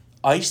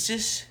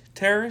 ISIS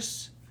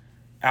terrorists.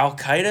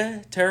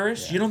 Al-Qaeda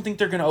terrorists. Yeah. You don't think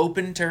they're going to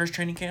open terrorist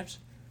training camps?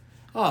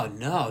 Oh,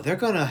 no. They're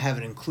going to have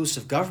an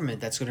inclusive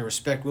government that's going to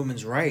respect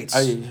women's rights.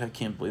 I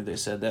can't believe they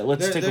said that.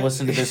 Let's take a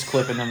listen to this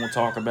clip and then we'll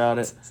talk about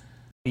it.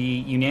 The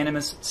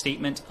unanimous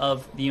statement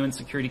of the UN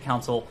Security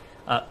Council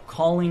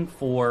calling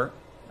for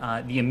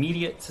the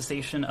immediate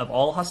cessation of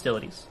all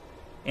hostilities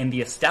and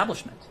the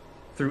establishment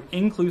through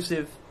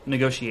inclusive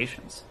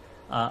negotiations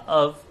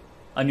of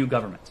a new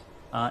government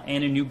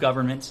and a new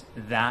government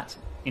that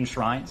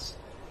enshrines,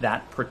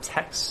 that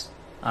protects,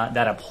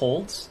 that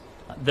upholds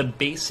the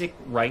basic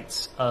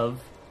rights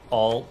of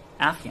all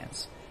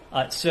Afghans.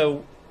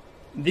 So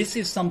this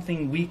is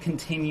something we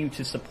continue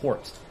to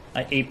support,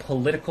 a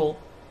political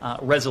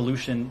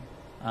resolution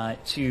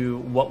to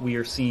what we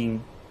are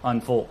seeing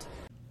unfold.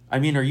 I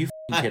mean, are you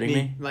kidding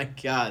me? My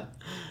God.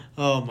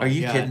 Oh, my God. Are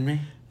you kidding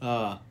me?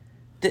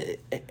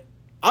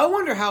 I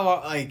wonder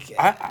how,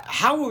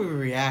 how would we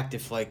react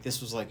if, this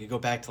was, you go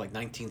back to,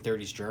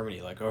 1930s Germany,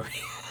 are we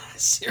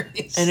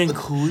serious? An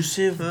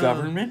inclusive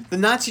government? The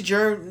Nazi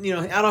German,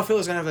 Adolf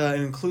Hitler's going to have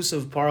an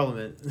inclusive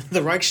parliament.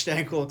 The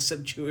Reichstag will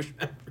accept Jewish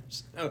members.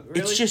 Oh,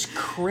 really? It's just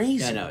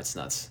crazy. Yeah, no, it's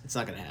nuts. It's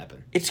not going to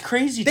happen. It's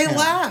crazy. They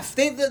laugh.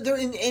 They're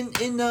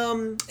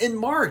in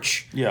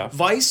March. Yeah.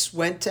 Vice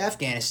went to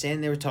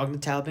Afghanistan. They were talking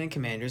to Taliban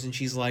commanders, and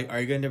she's like,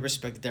 "Are you going to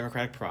respect the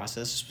democratic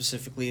process,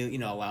 specifically,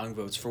 allowing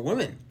votes for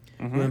women,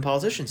 women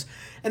politicians?"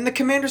 And the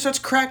commander starts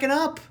cracking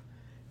up.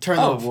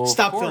 Stop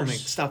filming.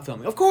 Stop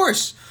filming. Of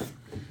course.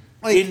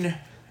 In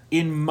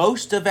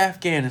most of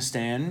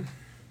Afghanistan,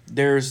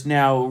 there's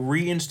now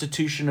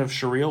reinstitution of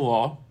Sharia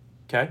law.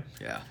 Okay.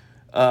 Yeah.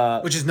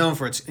 Which is known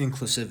for its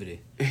inclusivity.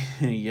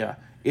 Yeah.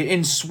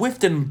 In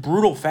swift and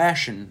brutal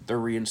fashion, they're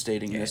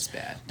reinstating this. It's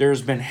bad.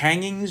 There's been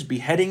hangings,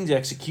 beheadings,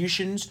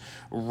 executions,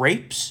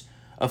 rapes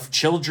of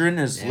children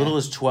as little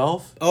as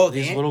 12. Oh,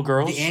 these little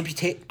girls.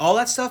 All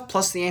that stuff,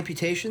 plus the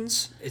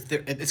amputations,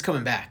 it's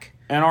coming back.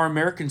 And our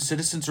American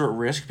citizens are at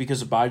risk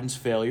because of Biden's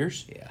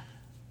failures. Yeah.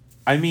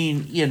 I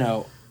mean,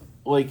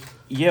 we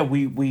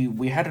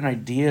had an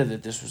idea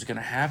that this was going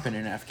to happen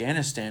in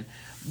Afghanistan,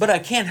 but I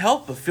can't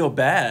help but feel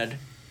bad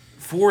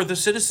for the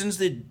citizens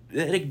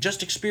that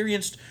just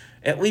experienced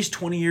at least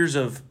 20 years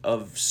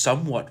of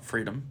somewhat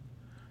freedom.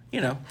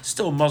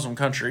 Still a Muslim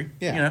country,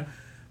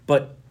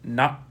 but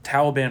not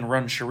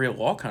Taliban-run Sharia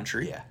law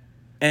country. Yeah.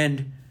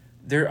 And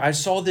I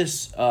saw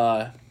this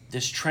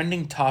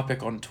trending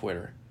topic on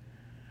Twitter,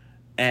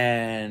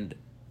 and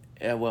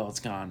it's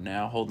gone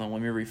now. Hold on,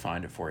 let me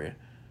re-find it for you,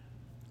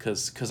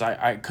 because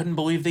I couldn't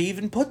believe they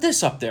even put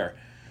this up there.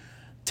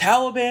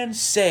 Taliban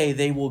say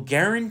they will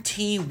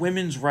guarantee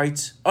women's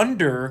rights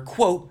under,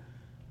 quote,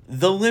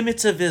 the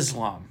limits of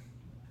Islam.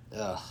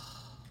 Ugh.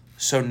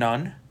 So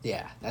none?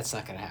 Yeah, that's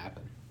not going to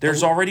happen.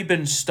 There's already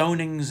been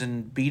stonings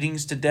and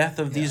beatings to death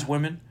of these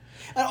women.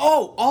 And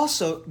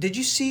also, did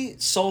you see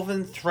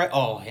Sullivan threat?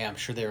 Oh, yeah, I'm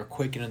sure they were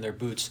quaking in their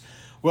boots.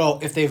 Well,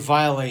 if they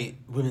violate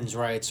women's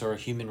rights or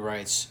human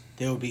rights,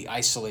 they will be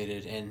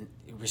isolated and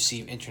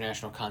receive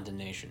international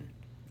condemnation.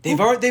 They've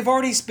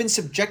already been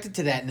subjected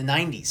to that in the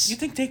 90s. You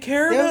think they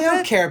care about that? They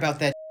don't care about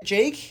that,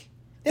 Jake.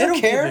 They don't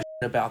care give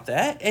a about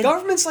that. And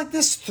governments like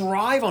this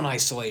thrive on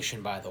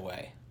isolation, by the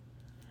way.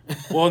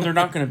 Well, and they're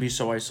not going to be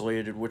so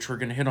isolated, which we're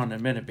going to hit on in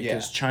a minute,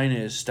 because China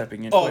is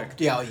stepping in quick.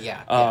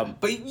 Yeah.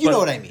 But you know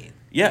what I mean.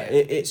 Yeah.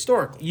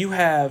 Historically. You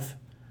have...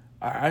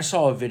 I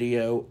saw a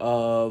video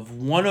of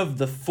one of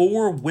the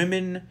 4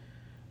 women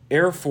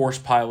Air Force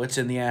pilots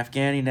in the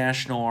Afghani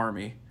National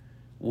Army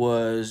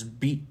was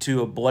beat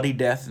to a bloody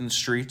death in the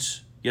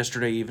streets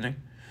yesterday evening.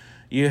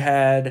 You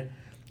had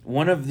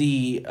one of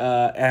the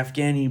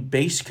Afghani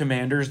base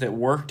commanders that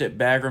worked at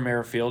Bagram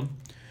Airfield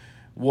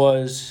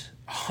was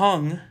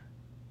hung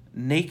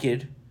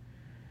naked.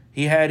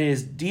 He had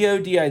his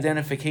DOD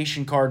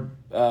identification card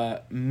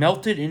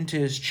melted into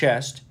his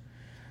chest.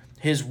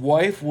 His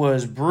wife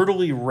was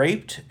brutally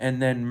raped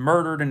and then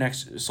murdered and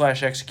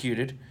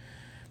 /executed.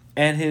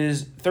 And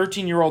his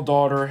 13-year-old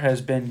daughter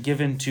has been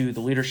given to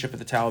the leadership of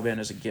the Taliban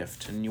as a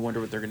gift, and you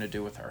wonder what they're going to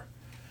do with her.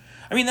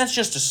 I mean, that's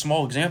just a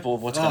small example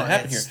of what's going to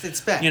happen here.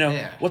 It's bad. You know,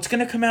 yeah. what's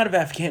going to come out of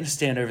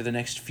Afghanistan over the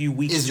next few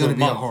weeks It's to a going to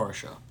be a month. horror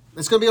show.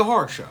 It's going to be a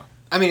horror show.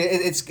 I mean,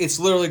 it's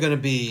literally going to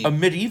be... A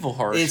medieval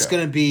horror show. It's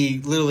going to be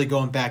literally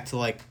going back to,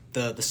 like,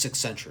 the 6th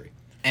century.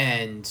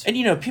 And,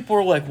 you know, people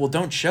are like, well,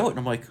 don't show it. And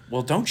I'm like,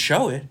 well, don't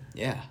show it.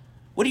 Yeah.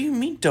 What do you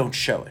mean, don't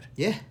show it?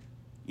 Yeah.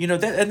 You know,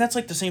 that's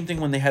like the same thing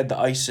when they had the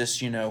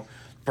ISIS, you know,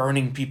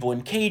 burning people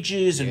in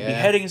cages and Yeah.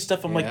 beheading and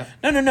stuff. I'm like,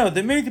 no. The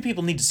American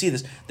people need to see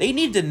this. They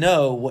need to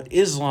know what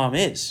Islam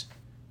is.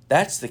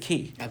 That's the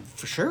key.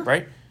 For sure.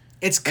 Right?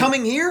 It's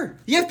coming here.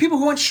 You have people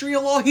who want Sharia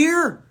law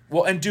here.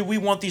 Well, and do we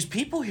want these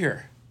people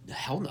here?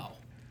 Hell no.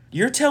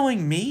 You're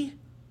telling me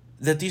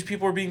that these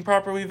people are being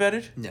properly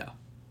vetted? No.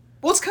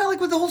 Well, it's kind of like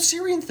with the whole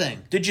Syrian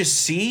thing. Did you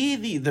see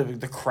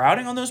the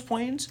crowding on those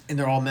planes? And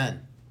they're all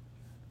men.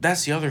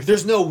 That's the other thing.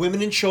 There's no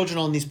women and children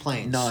on these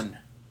planes. None.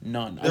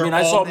 I They're mean,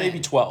 I all saw men. maybe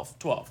 12.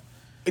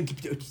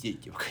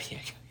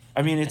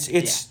 I mean,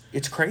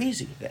 it's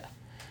crazy. Yeah.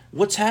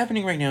 What's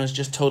happening right now is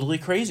just totally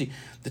crazy.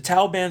 The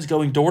Taliban's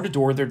going door to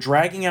door. They're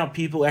dragging out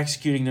people,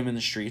 executing them in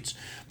the streets.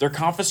 They're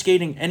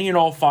confiscating any and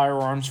all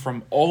firearms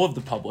from all of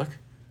the public.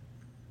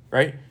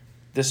 Right?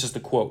 This is the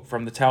quote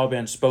from the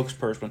Taliban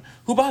spokesperson,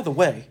 who, by the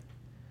way,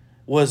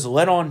 was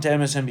led on to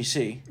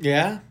MSNBC.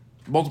 Yeah?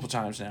 Multiple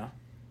times now.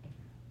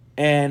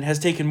 And has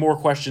taken more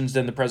questions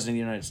than the President of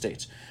the United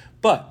States.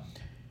 But,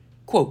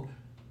 quote,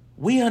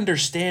 we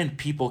understand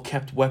people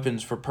kept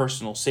weapons for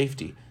personal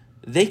safety.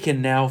 They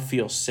can now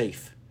feel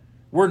safe.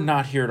 We're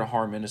not here to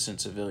harm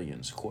innocent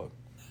civilians, quote.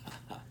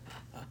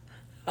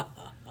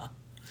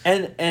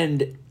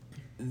 And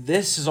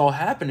this is all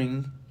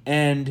happening,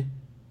 and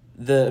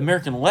the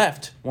American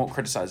left won't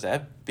criticize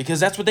that because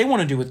that's what they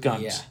want to do with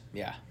guns.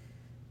 Yeah.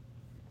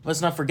 Let's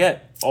not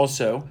forget,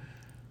 also,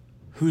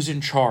 who's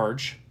in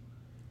charge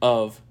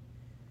of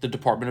the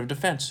Department of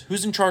Defense.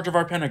 Who's in charge of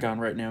our Pentagon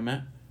right now,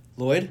 Matt?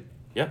 Lloyd?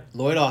 Yep.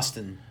 Lloyd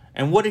Austin.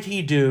 And what did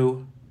he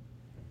do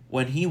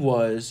when he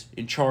was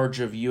in charge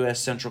of U.S.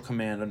 Central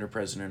Command under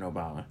President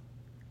Obama?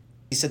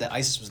 He said that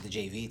ISIS was the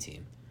JV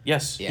team.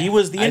 Yes. Yeah. He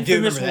was the I do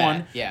infamous remember that.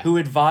 one Yeah. who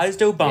advised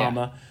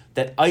Obama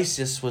that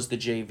ISIS was the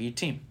JV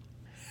team.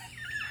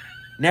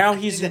 Now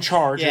he's in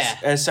charge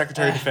as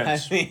Secretary of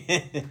Defense.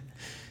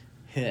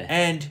 Yeah.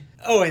 And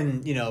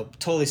you know,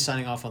 totally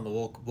signing off on the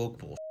woke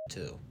bullshit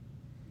too.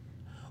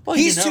 well,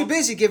 He's too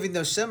busy giving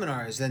those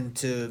seminars than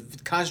to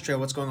concentrate on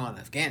what's going on in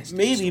Afghanistan.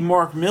 Maybe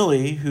Mark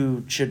Milley,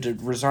 who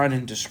should resign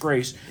in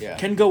disgrace, Yeah.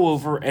 can go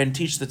over and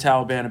teach the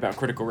Taliban about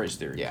critical race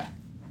theory. Yeah.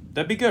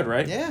 That'd be good,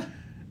 right? Yeah.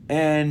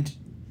 And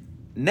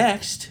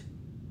next,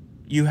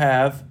 you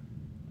have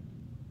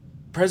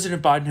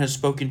President Biden has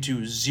spoken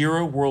to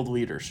 0 world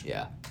leaders.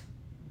 Yeah.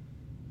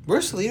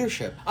 Where's the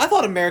leadership? I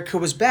thought America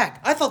was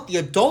back. I thought the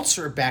adults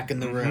are back in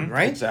the room,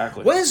 right?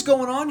 Exactly. What is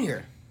going on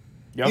here?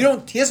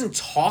 Yep. He doesn't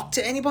talk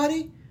to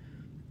anybody?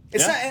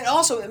 It's Yeah. not, and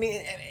also, I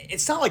mean,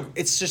 it's not like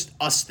it's just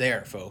us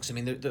there, folks. I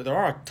mean, there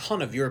are a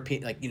ton of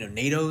European, like, you know,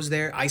 NATO's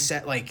there.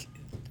 ISAT, like...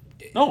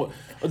 No,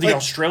 the like,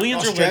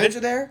 Australians are Australians livid.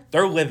 are there?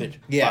 They're livid,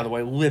 Yeah. by the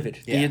way, livid.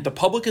 Yeah. The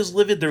public is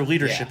livid, their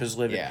leadership Yeah. is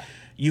livid. Yeah.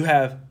 You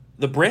have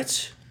the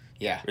Brits,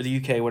 Yeah. or the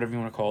UK, whatever you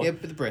want to call it. Yeah,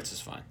 but the Brits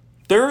is fine.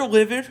 They're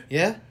livid.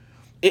 Yeah?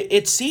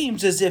 It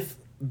seems as if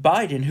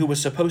Biden, who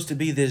was supposed to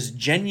be this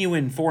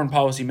genuine foreign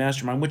policy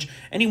mastermind, which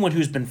anyone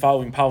who's been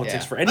following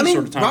politics for any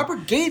sort of time...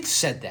 Robert Gates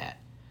said that.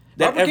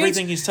 That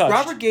everything he's touched.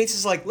 Robert Gates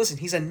is like, listen,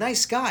 he's a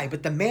nice guy,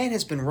 but the man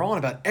has been wrong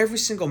about every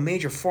single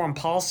major foreign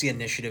policy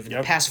initiative in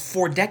the past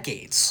 4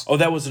 decades. Oh,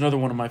 that was another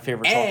one of my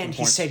favorite talking And he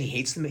points. said he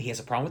hates them. He has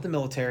a problem with the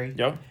military.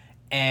 Yep.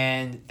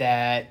 And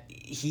that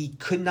he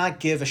could not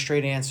give a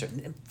straight answer.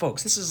 And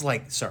folks, this is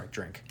like, sorry,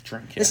 drink.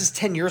 Drink, yeah. This is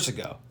 10 years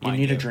ago. You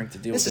need a drink to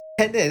deal with it.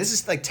 This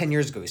is like 10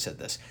 years ago he said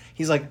this.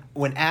 He's like,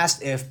 when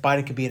asked if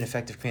Biden could be an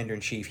effective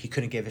commander-in-chief, he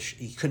couldn't give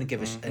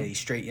a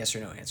straight yes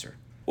or no answer.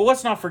 Well,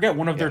 let's not forget,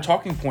 one of their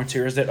talking points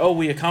here is that,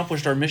 we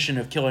accomplished our mission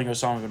of killing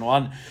Osama bin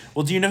Laden.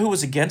 Well, do you know who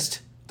was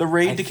against the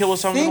raid to kill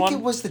Osama bin I Laden? think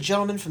it was the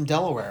gentleman from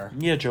Delaware.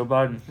 Yeah, Joe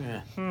Biden.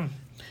 Yeah.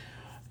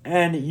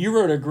 And you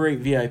wrote a great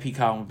VIP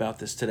column about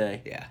this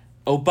today. Yeah.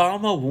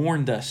 Obama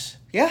warned us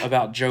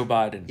about Joe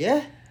Biden.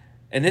 Yeah.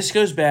 And this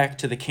goes back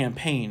to the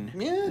campaign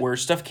Yeah. where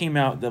stuff came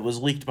out that was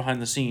leaked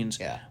behind the scenes.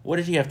 Yeah. What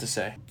did he have to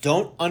say?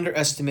 Don't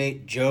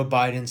underestimate Joe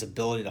Biden's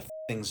ability to f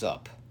things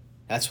up.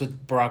 That's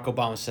what Barack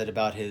Obama said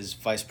about his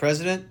vice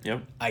president.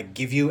 Yep. I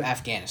give you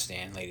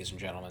Afghanistan, ladies and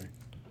gentlemen.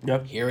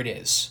 Yep. Here it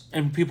is.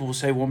 And people will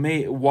say, well,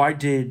 why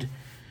did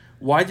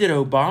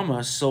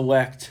Obama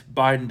select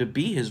Biden to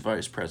be his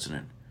vice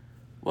president?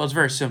 Well, it's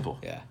very simple.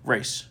 Yeah.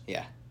 Race.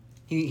 Yeah.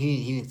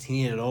 He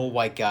needed an old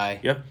white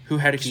guy. Yep. Who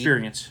had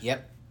experience.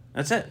 Yep.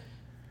 That's it.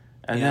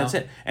 And You that's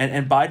know? it.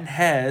 And Biden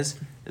has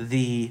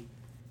the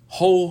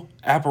whole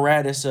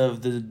apparatus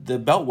of the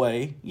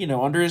Beltway,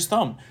 under his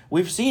thumb.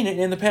 We've seen it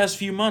in the past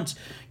few months.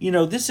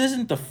 This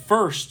isn't the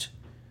first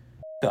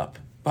up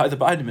by the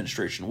Biden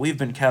administration. We've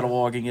been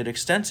cataloging it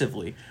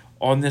extensively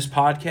on this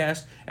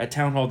podcast at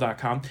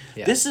townhall.com.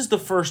 Yeah. This is the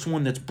first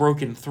one that's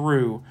broken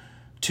through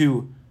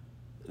to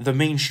the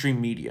mainstream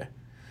media.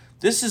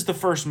 This is the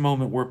first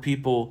moment where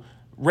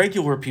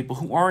regular people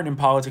who aren't in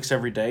politics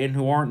every day and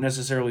who aren't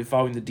necessarily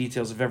following the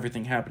details of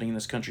everything happening in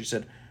this country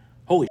said,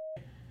 holy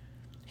shit,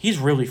 he's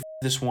really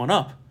this one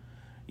up.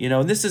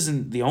 And this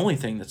isn't the only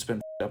thing that's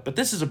been up, but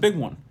this is a big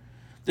one.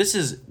 This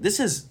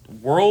is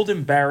world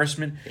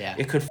embarrassment. Yeah.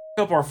 It could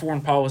up our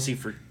foreign policy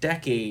for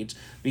decades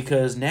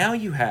because now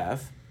you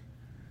have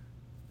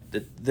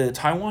the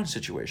Taiwan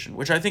situation,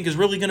 which I think is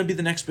really going to be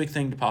the next big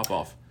thing to pop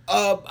off.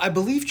 I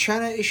believe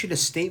China issued a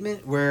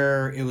statement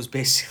where it was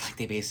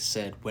basically, they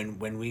said, when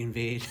we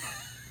invade.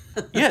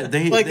 Yeah,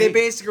 they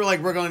basically were like,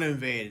 we're going to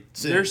invade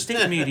soon. Their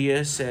state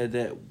media said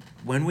that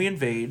when we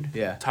invade,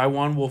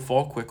 Taiwan will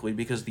fall quickly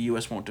because the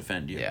U.S. won't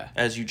defend you,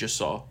 as you just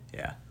saw.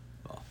 Yeah,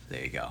 well,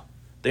 there you go.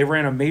 They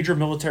ran a major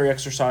military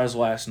exercise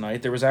last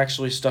night. There was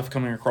actually stuff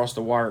coming across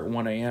the wire at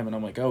 1 a.m., and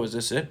I'm like, oh, is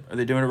this it? Are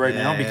they doing it right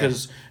now?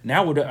 Because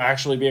now would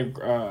actually be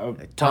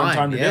a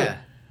time to do it.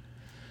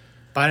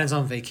 Biden's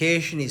on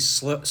vacation. He's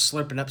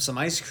slurping up some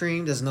ice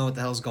cream. Doesn't know what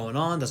the hell's going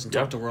on. Doesn't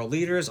talk to world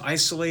leaders.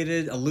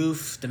 Isolated,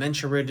 aloof,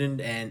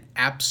 dementia-ridden, and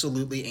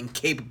absolutely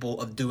incapable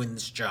of doing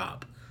this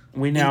job.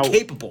 We now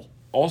incapable.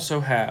 Also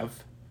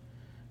have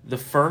the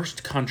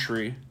first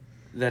country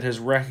that has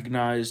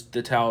recognized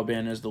the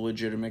Taliban as the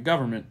legitimate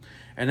government,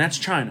 and that's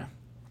China.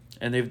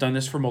 And they've done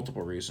this for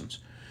multiple reasons.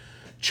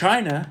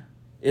 China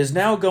is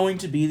now going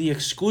to be the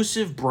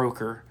exclusive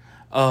broker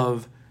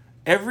of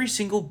every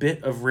single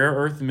bit of rare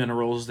earth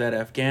minerals that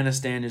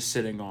Afghanistan is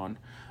sitting on,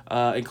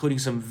 including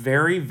some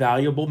very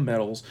valuable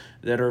metals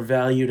that are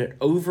valued at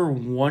over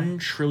 $1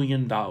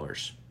 trillion.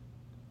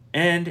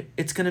 And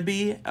it's going to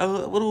be a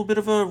little bit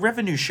of a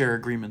revenue share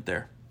agreement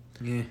there.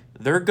 Yeah.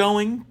 They're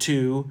going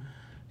to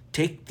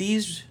take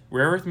these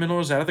rare earth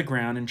minerals out of the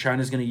ground, and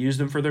China's going to use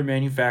them for their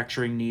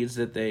manufacturing needs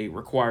that they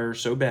require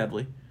so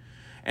badly.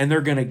 And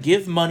they're going to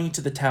give money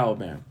to the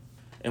Taliban.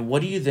 And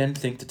what do you then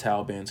think the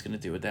Taliban's going to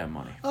do with that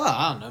money? Oh,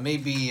 I don't know.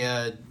 Maybe,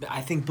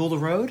 I think build a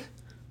road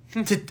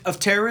of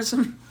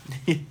terrorism?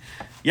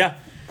 Yeah.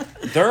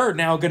 They're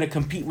now going to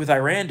compete with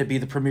Iran to be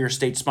the premier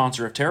state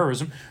sponsor of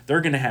terrorism.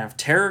 They're going to have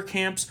terror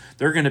camps.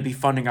 They're going to be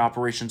funding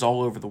operations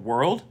all over the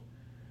world.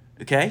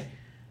 Okay?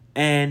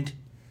 And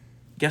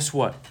guess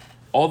what?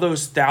 All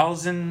those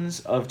thousands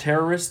of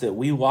terrorists that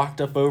we locked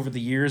up over the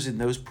years in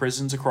those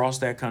prisons across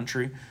that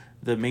country,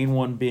 the main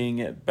one being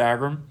at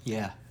Bagram.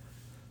 Yeah.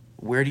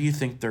 Where do you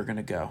think they're going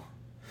to go?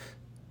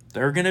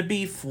 They're going to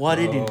be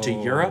flooded into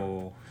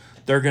Europe.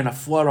 They're going to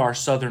flood our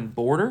southern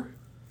border,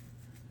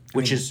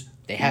 which is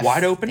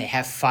wide open. They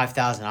have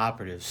 5,000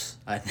 operatives.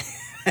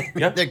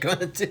 Yep. They're going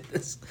to do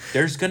this.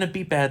 There's going to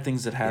be bad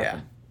things that happen.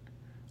 Yeah.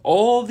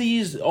 All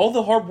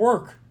the hard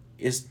work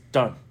is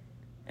done.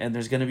 And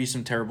there's going to be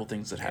some terrible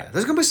things that happen.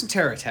 There's going to be some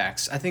terror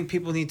attacks. I think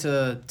people need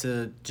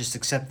to just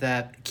accept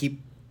that. Keep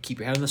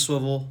your head on the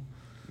swivel.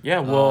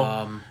 Yeah, well,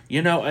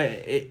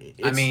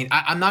 I mean,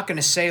 I'm not going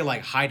to say,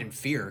 like, hide in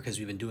fear, because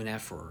we've been doing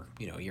that for,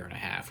 a year and a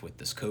half with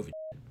this COVID,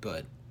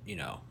 but,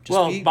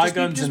 buy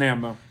guns and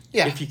ammo,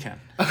 if you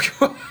can.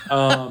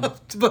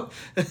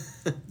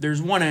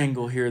 There's one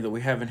angle here that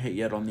we haven't hit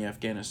yet on the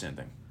Afghanistan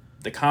thing,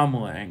 the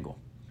Kamala angle.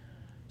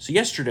 So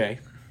yesterday,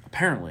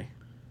 apparently,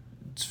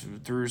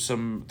 through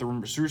some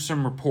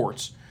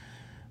reports,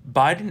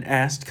 Biden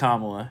asked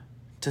Kamala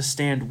to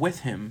stand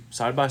with him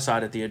side by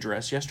side at the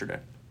address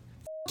yesterday.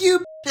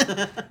 You.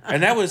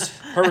 And that was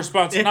her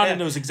response, not in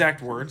those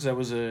exact words. That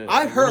was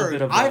I've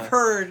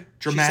heard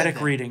dramatic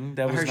reading.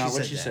 That was not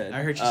what she said.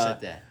 I heard she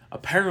said that.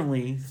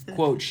 Apparently,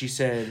 quote, she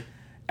said,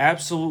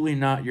 "Absolutely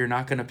not. You're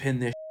not going to pin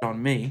this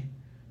on me,"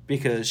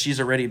 because she's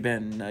already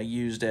been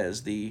used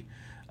as the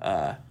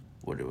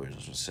what do I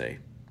just say?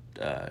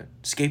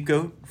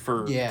 Scapegoat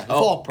for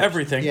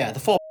everything. Yeah, the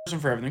fall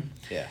person for everything.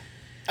 Yeah,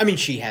 I mean,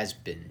 she has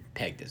been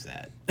pegged as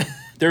that.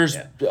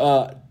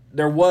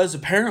 There was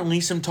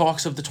apparently some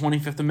talks of the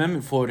 25th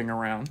Amendment floating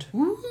around,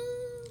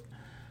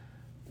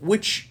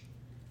 which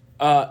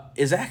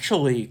is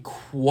actually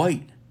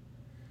quite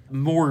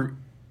more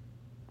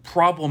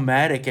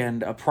problematic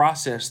and a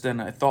process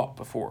than I thought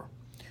before.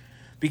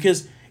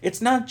 Because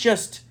it's not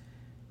just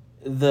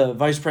the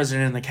vice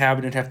president and the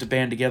cabinet have to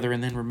band together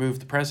and then remove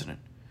the president.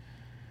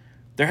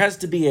 There has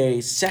to be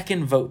a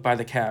second vote by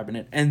the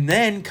cabinet, and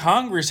then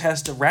Congress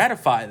has to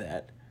ratify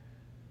that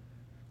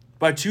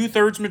by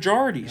 2/3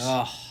 majorities.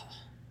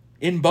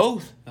 In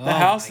both the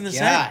House and the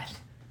Senate.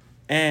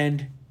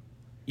 And,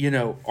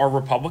 are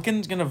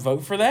Republicans going to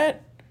vote for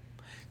that?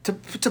 To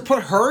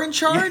put her in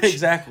charge? Yeah,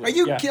 exactly.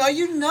 Are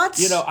you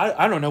nuts?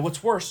 I don't know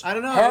what's worse. I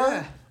don't know.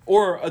 Her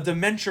or a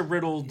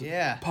dementia-riddled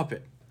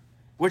puppet.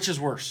 Which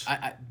is worse?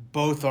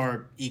 Both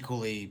are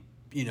equally,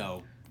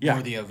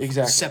 worthy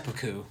of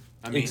seppuku.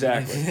 I mean,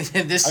 exactly.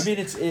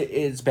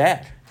 It's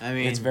bad. I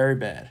mean, it's very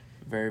bad.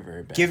 Very,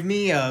 very bad. Give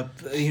me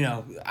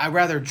I'd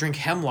rather drink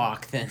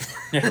hemlock than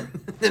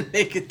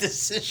make a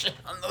decision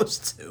on those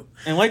two.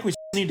 And we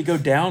need to go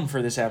down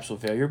for this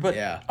absolute failure, but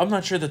I'm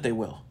not sure that they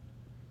will.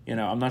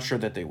 I'm not sure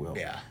that they will.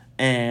 Yeah.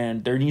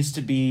 and there needs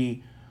to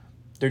be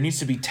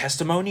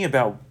testimony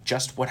about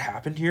just what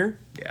happened here.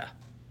 Yeah.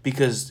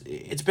 Because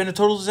it's been a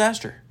total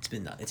disaster. It's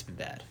been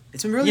bad.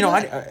 It's been really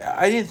bad.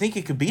 I didn't think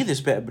it could be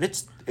this bad, but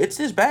it's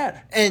this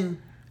bad. And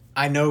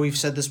I know we've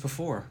said this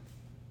before.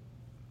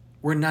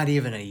 We're not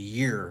even a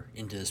year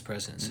into this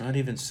presidency. Not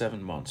even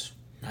 7 months.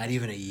 Not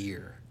even a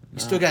year. We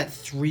still got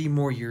 3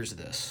 more years of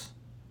this.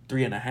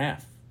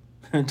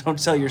 3.5. Don't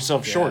sell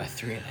yourself short.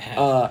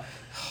 3.5.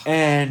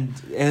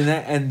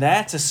 And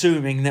that's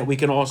assuming that we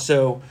can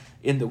also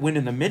win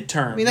in the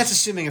midterms. I mean, that's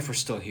assuming if we're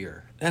still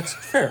here. That's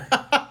fair.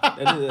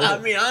 I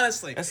mean,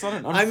 honestly, that's not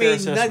an unfair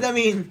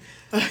assessment.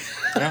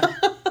 Yeah.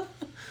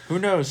 Who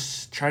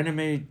knows? China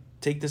may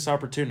take this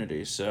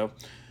opportunity. So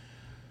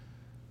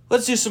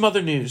let's do some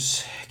other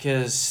news,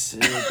 because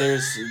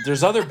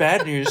there's other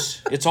bad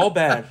news. It's all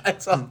bad.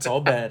 It's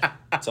all bad.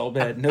 It's all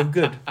bad. No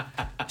good.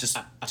 Just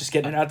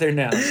getting it out there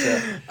now.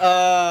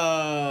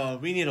 So.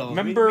 We need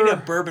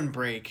a bourbon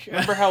break.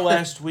 Remember how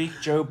last week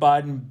Joe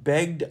Biden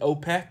begged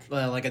OPEC,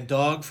 like a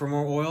dog, for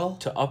more oil,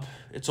 to up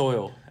its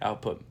oil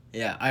output?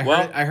 Yeah,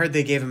 I heard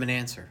they gave him an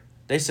answer.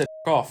 They said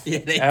off. Yeah,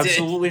 they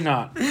Absolutely did.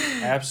 Not.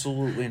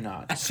 Absolutely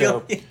not.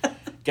 So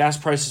gas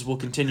prices will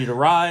continue to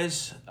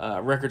rise.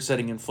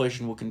 Record-setting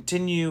inflation will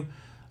continue,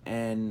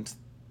 and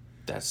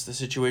that's the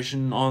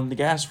situation on the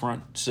gas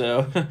front.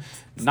 So,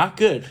 not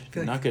good.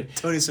 Not good.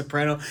 Tony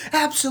Soprano,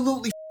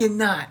 absolutely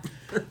not.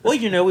 Well,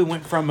 we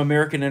went from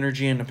American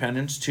energy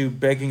independence to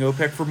begging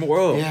OPEC for more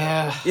oil.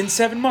 Yeah. In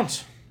 7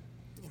 months.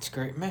 It's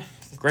great, man.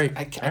 Great.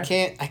 I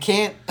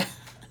can't.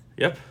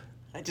 Yep.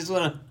 I just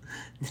want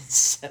to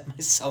set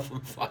myself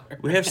on fire.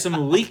 We have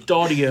some leaked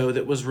audio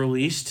that was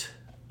released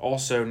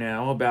also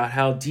now about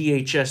how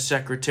DHS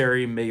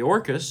Secretary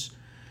Mayorkas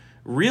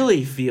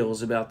really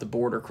feels about the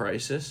border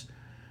crisis.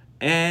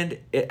 And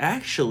it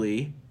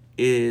actually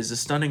is a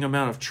stunning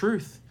amount of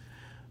truth.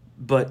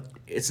 But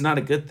it's not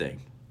a good thing,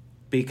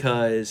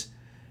 because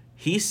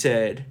he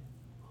said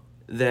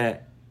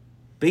that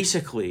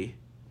basically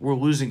we're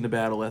losing the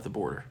battle at the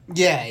border.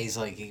 Yeah, he's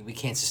like, we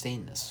can't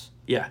sustain this.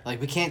 Yeah. Like,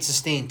 we can't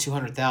sustain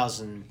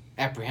 200,000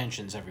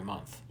 apprehensions every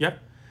month. Yep.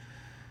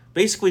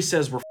 Basically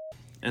says we're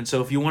and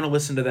so if you want to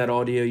listen to that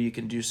audio, you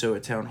can do so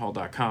at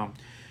townhall.com.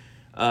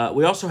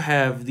 We also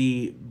have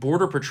the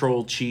Border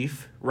Patrol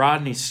Chief,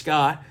 Rodney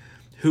Scott,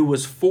 who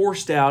was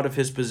forced out of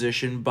his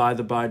position by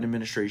the Biden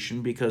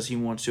administration because he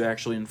wants to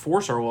actually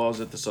enforce our laws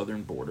at the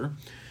southern border.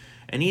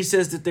 And he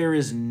says that there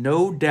is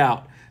no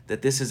doubt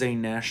that this is a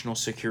national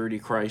security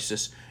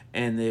crisis,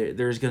 and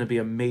there's going to be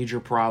a major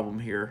problem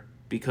here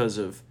because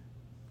of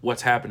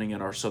what's happening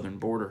at our southern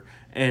border.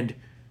 And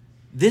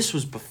this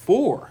was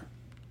before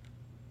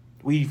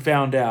we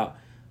found out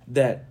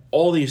that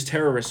all these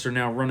terrorists are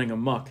now running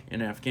amok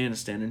in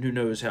Afghanistan, and who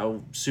knows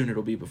how soon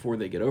it'll be before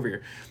they get over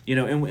here.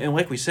 And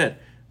like we said,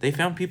 they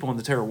found people on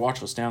the terror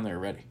watch list down there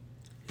already.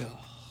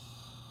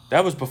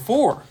 That was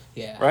before.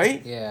 Yeah.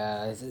 Right?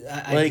 Yeah.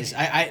 I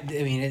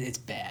mean, it's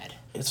bad.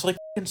 It's like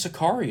in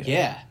Sicario.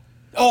 Yeah.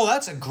 Oh,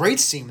 that's a great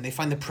scene when they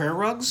find the prayer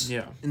rugs.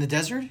 Yeah. In the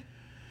desert.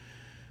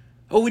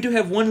 Oh, we do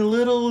have one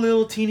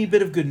little teeny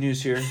bit of good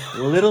news here.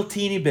 A little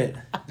teeny bit.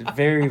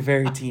 Very,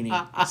 very teeny.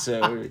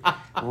 So,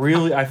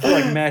 really, I feel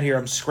like Matt here.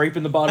 I'm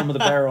scraping the bottom of the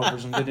barrel for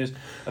some good news.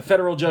 A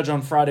federal judge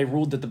on Friday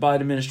ruled that the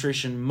Biden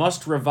administration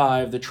must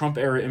revive the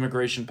Trump-era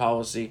immigration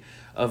policy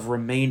of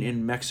remain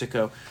in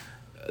Mexico.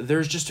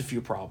 There's just a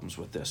few problems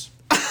with this.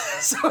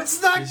 So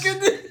it's not good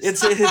news.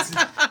 It's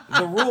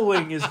the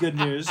ruling is good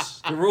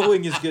news. The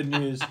ruling is good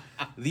news.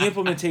 The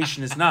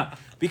implementation is not.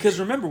 Because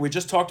remember, we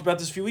just talked about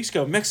this a few weeks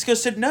ago. Mexico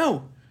said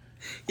no.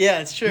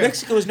 Yeah, it's true.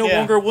 Mexico is no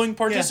longer a willing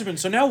participant.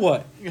 So now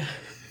what?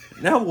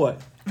 Now what?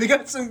 We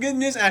got some good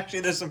news. Actually,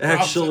 there's some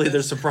problems. Actually,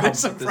 there's some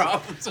problems. There's some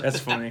problems. That's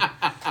funny.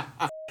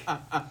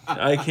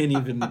 I can't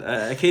even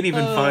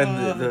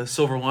find the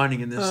silver lining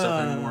in this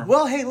stuff anymore.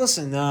 Well, hey,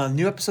 listen.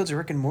 New episodes of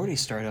Rick and Morty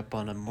start up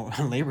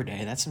on Labor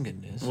Day. That's some good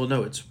news. Well,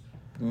 no, it's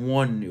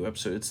one new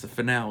episode. It's the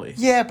finale.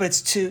 Yeah, but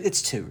it's two.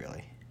 It's two,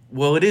 really.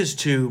 Well, it is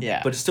two.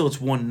 Yeah. But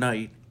it's one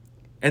night,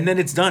 and then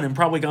it's done and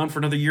probably gone for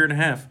another year and a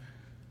half.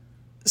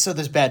 So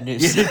there's bad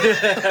news.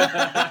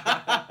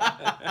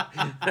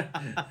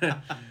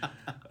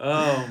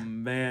 Oh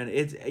man,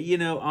 it's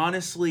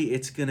honestly,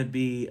 it's gonna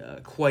be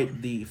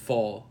quite the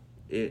fall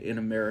in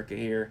America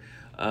here.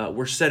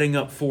 We're setting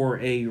up for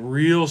a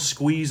real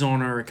squeeze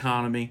on our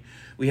economy.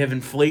 We have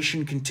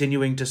inflation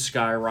continuing to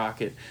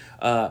skyrocket.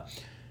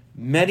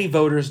 Many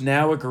voters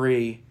now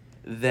agree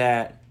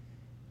that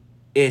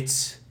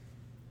it's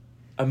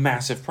a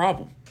massive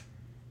problem.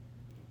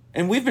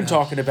 And we've been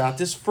talking about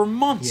this for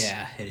months.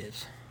 Yeah, it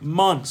is.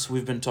 Months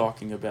we've been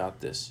talking about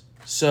this.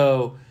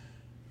 So,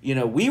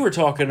 we were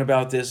talking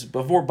about this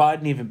before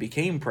Biden even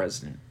became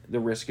president, the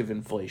risk of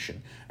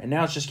inflation. And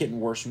now it's just getting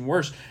worse and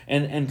worse.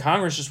 And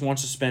Congress just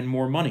wants to spend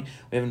more money.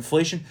 We have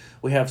inflation.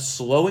 We have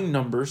slowing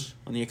numbers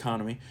on the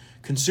economy.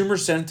 Consumer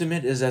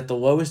sentiment is at the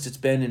lowest it's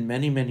been in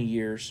many, many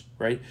years,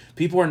 right?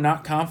 People are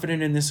not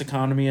confident in this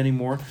economy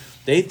anymore.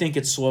 They think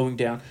it's slowing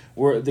down.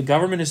 The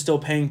government is still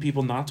paying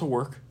people not to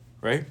work,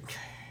 right?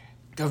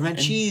 Government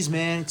cheese,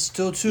 man. It's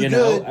still too You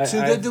good. know,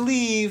 Too good to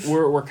leave.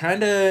 We're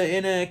kind of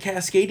in a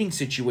cascading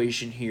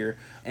situation here.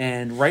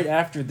 And right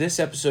after this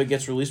episode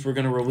gets released, we're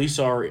going to release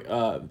our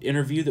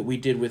interview that we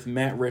did with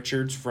Matt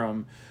Richards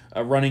from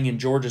running in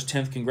Georgia's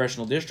 10th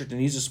Congressional District. And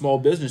he's a small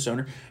business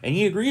owner. And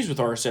he agrees with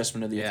our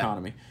assessment of the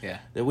economy. Yeah.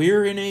 That we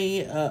are in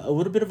a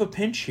little bit of a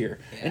pinch here.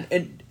 Yeah.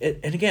 And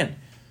again,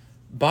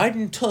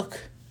 Biden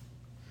took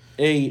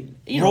a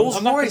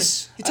Rolls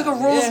Royce. He took a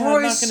Rolls Royce.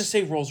 I'm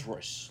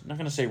not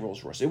going to say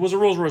Rolls Royce. It was a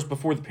Rolls Royce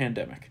before the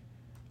pandemic.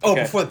 Oh,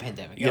 Okay. before the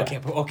pandemic. Yeah.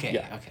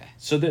 Okay.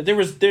 So there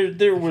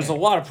was a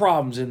lot of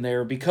problems in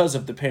there because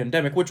of the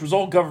pandemic, which was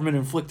all government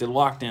inflicted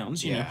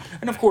lockdowns, you know.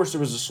 And of course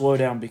there was a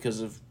slowdown because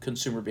of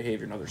consumer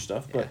behavior and other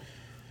stuff, but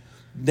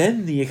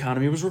then the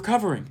economy was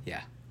recovering.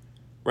 Yeah.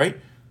 Right?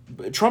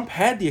 Trump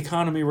had the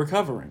economy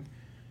recovering.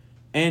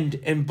 And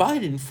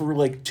Biden for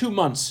like 2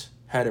 months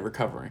had it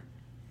recovering.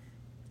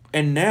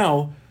 And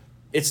now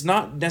it's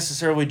not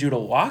necessarily due to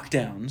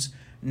lockdowns.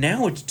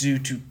 Now it's due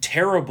to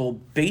terrible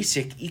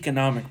basic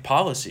economic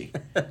policy,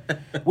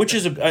 which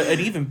is an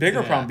even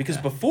bigger problem because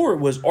before it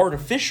was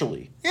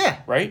artificially.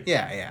 Yeah. Right?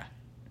 Yeah.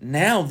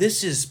 Now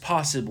this is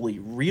possibly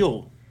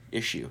real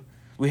issue.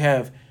 We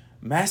have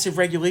massive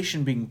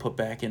regulation being put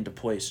back into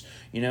place.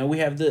 You know, we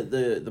have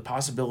the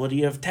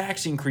possibility of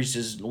tax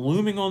increases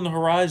looming on the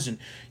horizon.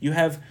 You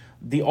have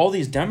all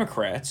these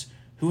Democrats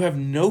who have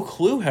no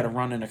clue how to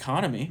run an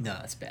economy. No,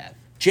 that's bad.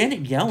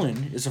 Janet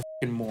Yellen is a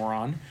fucking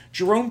moron.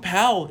 Jerome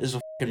Powell is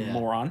a fucking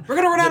moron. We're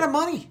gonna run out of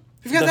money.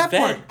 We've got that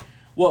Fed, point.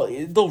 Well,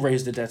 they'll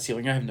raise the debt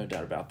ceiling. I have no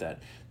doubt about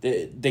that.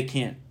 They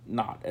can't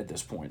not at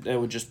this point. That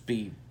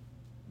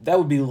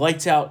would be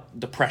lights out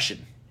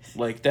depression.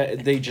 Like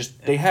that,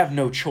 they have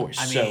no choice.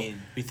 I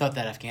mean, we thought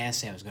that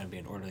Afghanistan was going to be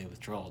an orderly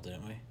withdrawal,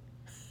 didn't we?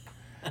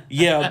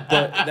 Yeah,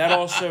 but that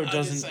also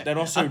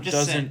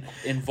doesn't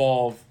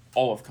involve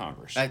all of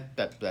Congress.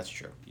 That's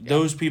true. Yeah.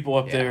 Those people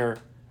up there,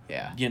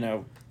 yeah, you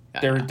know,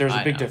 there's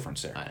a big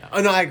difference there. I know.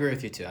 Oh no, I agree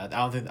with you too.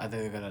 I think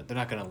they're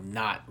not gonna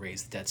not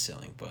raise the debt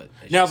ceiling, but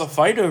now the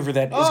fight over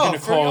that is going to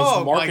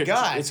cause market. My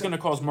God. It's going to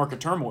cause market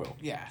turmoil.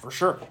 Yeah, for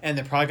sure. And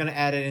they're probably going to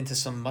add it into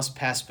some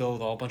must-pass bill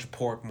with a whole bunch of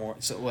pork,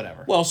 so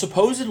whatever. Well,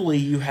 supposedly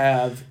you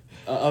have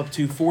up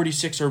to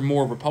 46 or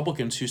more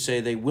Republicans who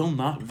say they will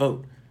not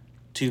vote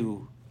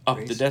to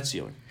up the debt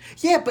ceiling.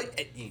 Yeah, but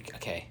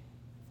okay,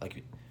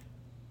 like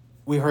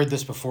we heard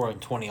this before in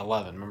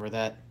 2011. Remember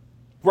that?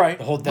 Right.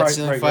 The whole debt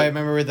ceiling fight.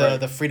 Remember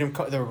the freedom?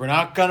 We're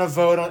not gonna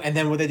vote on, and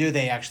then what they do?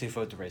 They actually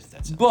vote to raise the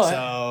debt ceiling.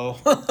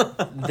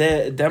 But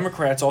the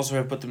Democrats also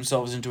have put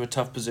themselves into a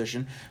tough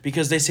position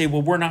because they say,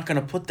 well, we're not going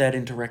to put that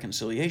into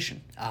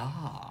reconciliation.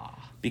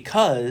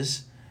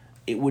 Because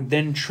it would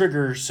then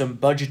trigger some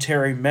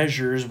budgetary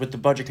measures with the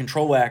Budget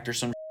Control Act or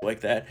some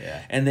like that.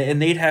 Yeah. And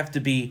they'd have to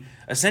be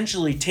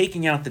essentially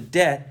taking out the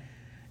debt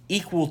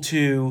equal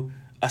to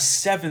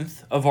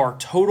 1/7 of our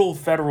total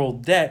federal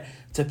debt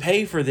to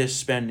pay for this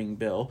spending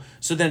bill.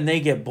 So then they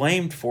get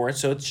blamed for it.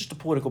 So it's just a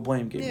political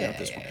blame game at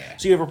this point.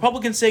 So you have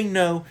Republicans saying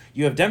no,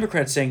 you have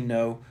Democrats saying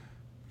no,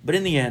 but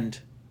in the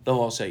end, they'll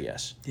all say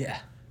yes. Yeah.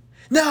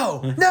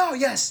 No,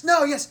 yes,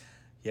 no, yes.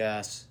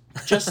 Yes.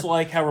 Just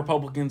like how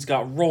Republicans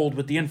got rolled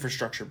with the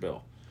infrastructure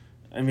bill.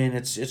 I mean,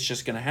 it's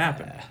just going to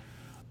happen.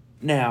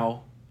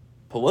 Now,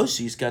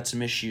 Pelosi's got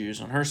some issues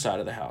on her side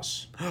of the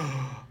house.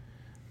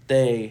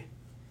 They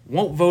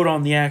won't vote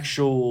on the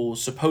actual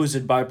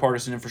supposed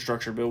bipartisan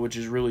infrastructure bill, which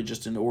is really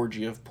just an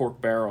orgy of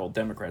pork barrel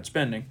Democrat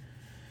spending,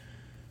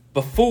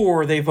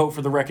 before they vote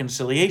for the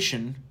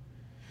reconciliation.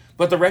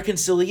 But the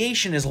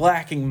reconciliation is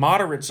lacking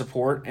moderate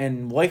support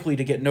and likely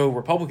to get no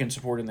Republican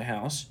support in the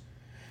House.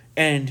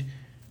 And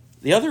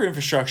the other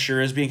infrastructure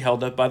is being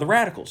held up by the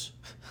radicals.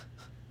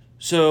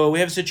 So we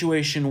have a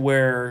situation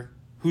where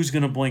who's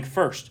going to blink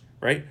first,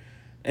 right?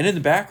 And in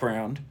the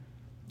background,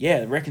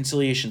 yeah,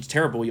 reconciliation's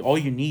terrible. All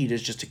you need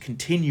is just a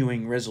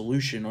continuing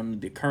resolution on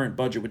the current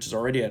budget, which is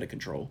already out of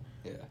control.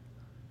 Yeah.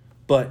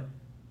 But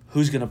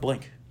who's going to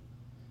blink?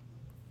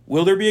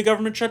 Will there be a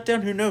government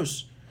shutdown? Who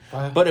knows?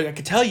 But I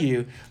can tell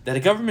you that a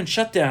government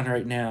shutdown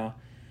right now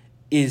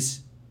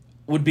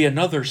would be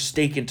another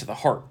stake into the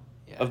heart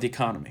of the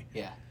economy.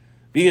 Yeah.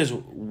 Because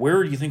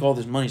where do you think all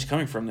this money's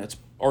coming from that's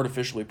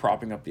artificially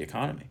propping up the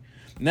economy?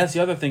 And that's the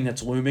other thing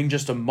that's looming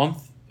just a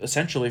month,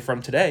 essentially,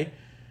 from today.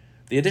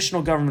 The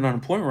additional government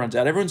unemployment runs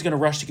out. Everyone's going to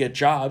rush to get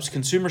jobs.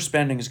 Consumer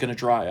spending is going to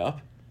dry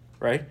up,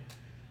 right?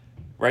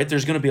 Right?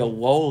 There's going to be a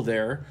lull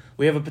there.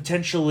 We have a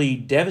potentially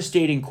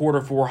devastating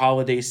Q4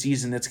 holiday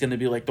season that's going to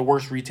be like the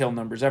worst retail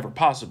numbers ever,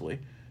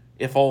 possibly,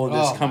 if all of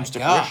this comes to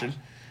fruition.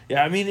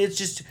 Yeah, I mean, it's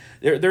just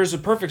there's a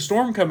perfect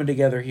storm coming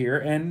together here,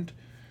 and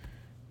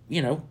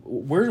you know,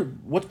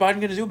 what's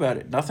Biden going to do about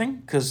it? Nothing,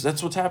 because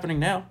that's what's happening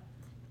now.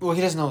 Well,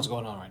 he doesn't know what's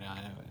going on right now.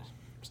 I know.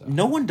 So.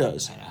 No one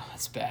does. I know,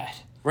 that's bad.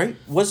 Right?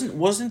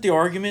 Wasn't the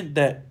argument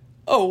that,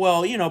 oh,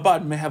 well, you know,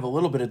 Biden may have a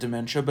little bit of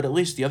dementia, but at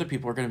least the other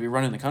people are going to be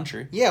running the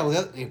country. Yeah, well, the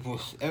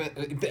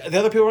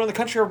other people running the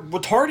country are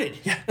retarded.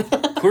 Yeah,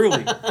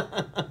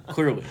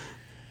 clearly.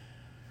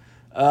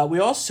 We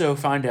also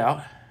find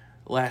out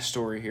last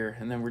story here,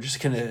 and then we're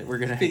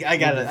gonna. I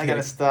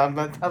gotta stop.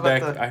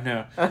 I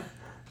know.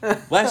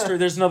 Last story.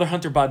 There's another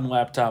Hunter Biden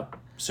laptop,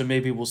 so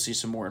maybe we'll see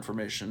some more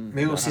information.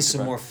 Maybe we'll see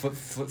some more foot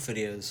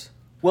videos.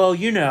 Well,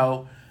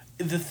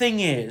 the thing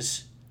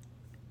is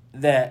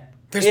that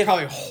there's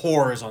probably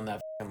horrors on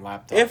that fucking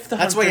laptop.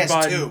 That's why he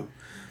has two.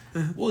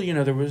 Well,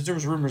 there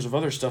was rumors of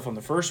other stuff on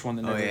the first one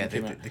that never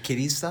came out. The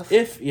kitties stuff.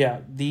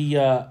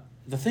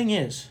 The thing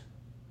is,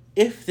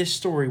 if this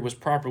story was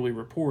properly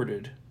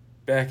reported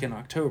back in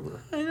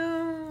October, I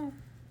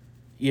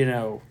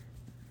know.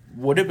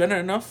 Would it have been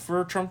enough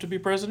for Trump to be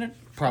president?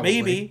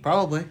 Probably.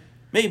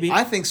 Maybe.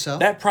 I think so.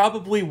 That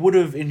probably would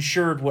have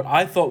ensured what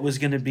I thought was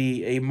going to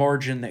be a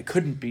margin that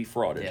couldn't be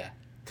frauded. Yeah.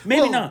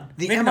 Maybe not.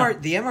 The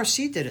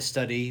MRC did a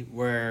study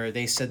where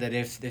they said that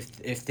if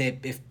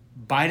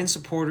Biden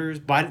supporters,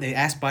 they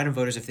asked Biden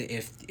voters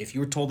if you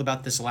were told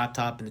about this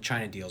laptop and the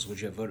China deals, would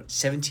you have voted?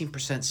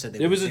 17% said they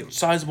would. It was a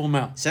sizable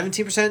amount.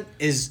 17%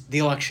 is the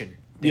election.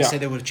 They said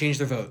they would have changed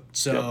their vote.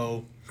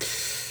 So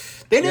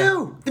they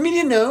knew. The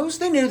media knows.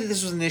 They knew that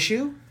this was an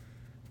issue.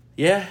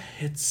 Yeah,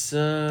 it's...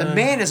 The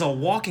man is a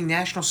walking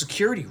national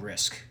security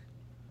risk.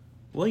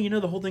 Well,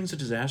 the whole thing's a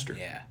disaster.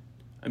 Yeah.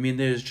 I mean,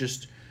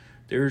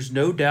 there's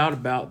no doubt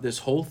about this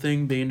whole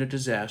thing being a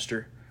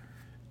disaster.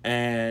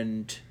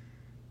 And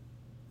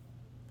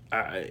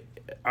I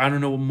don't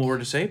know what more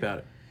to say about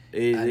it.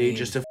 They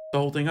just have the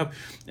whole thing up.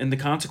 And the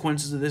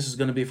consequences of this is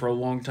going to be for a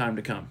long time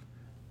to come.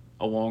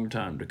 A long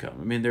time to come.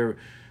 I mean,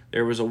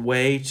 there was a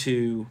way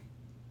to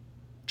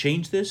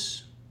change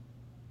this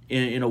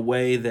in a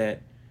way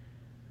that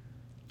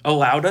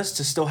allowed us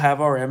to still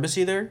have our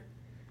embassy there,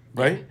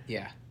 right?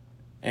 Yeah.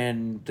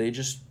 And they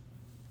just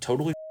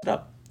totally f***ed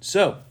up.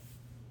 So,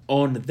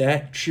 on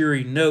that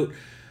cheery note,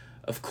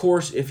 of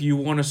course, if you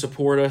want to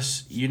support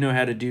us, you know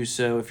how to do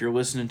so. If you're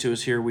listening to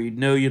us here, we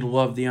know you'd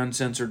love the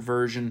uncensored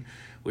version,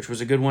 which was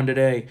a good one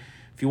today.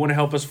 If you want to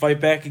help us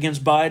fight back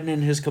against Biden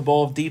and his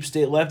cabal of deep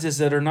state leftists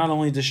that are not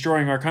only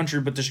destroying our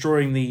country, but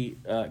destroying the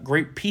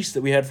great peace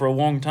that we had for a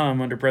long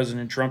time under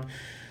President Trump,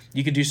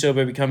 you can do so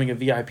by becoming a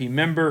VIP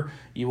member.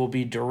 You will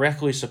be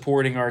directly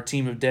supporting our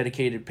team of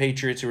dedicated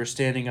patriots who are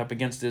standing up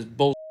against this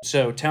bullshit.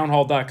 So,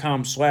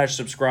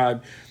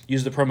 townhall.com/subscribe.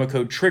 Use the promo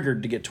code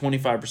TRIGGERED to get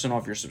 25%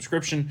 off your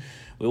subscription.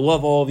 We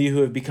love all of you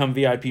who have become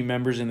VIP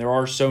members, and there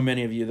are so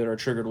many of you that are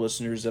Triggered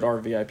listeners that are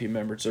VIP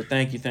members. So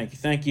thank you, thank you,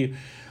 thank you.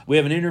 We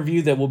have an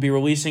interview that we'll be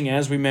releasing,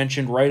 as we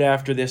mentioned, right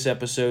after this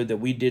episode that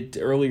we did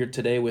earlier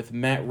today with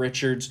Matt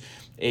Richards,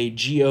 a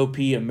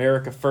GOP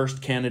America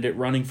First candidate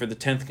running for the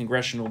 10th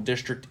Congressional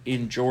District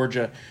in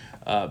Georgia.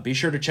 Be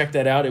sure to check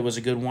that out. It was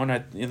a good one. I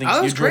think you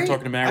enjoyed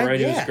talking to Matt, right?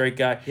 He was a great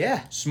guy.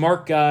 Yeah.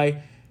 Smart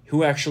guy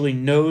who actually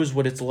knows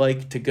what it's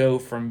like to go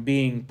from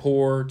being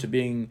poor to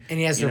being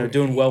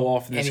doing well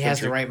off in this country. And he has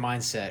the right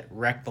mindset.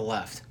 Wreck the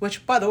Left.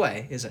 Which, by the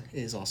way,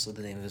 is also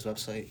the name of his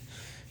website.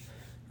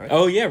 Right?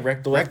 Oh, yeah.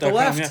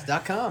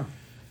 WreckTheLeft.com.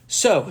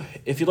 So,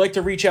 if you'd like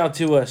to reach out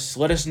to us,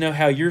 let us know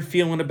how you're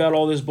feeling about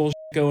all this bullshit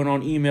going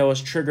on. Email us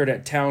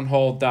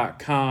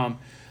triggered@townhall.com.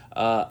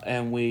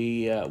 And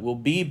we will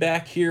be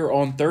back here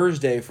on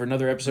Thursday for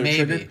another episode of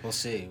Triggered. We'll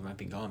see. We might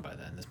be gone by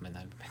then. This might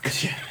not be.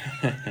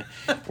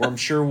 Where I'm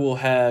sure we'll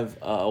have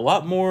a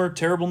lot more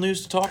terrible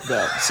news to talk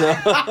about. So,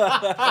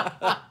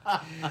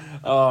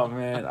 oh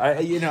man,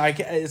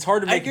 it's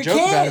hard to make a joke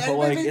about it,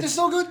 but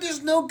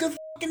there's no good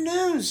fucking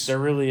news. There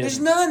really is. There's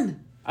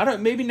none.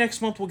 Maybe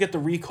next month we'll get the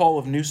recall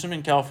of Newsom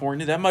in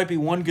California. That might be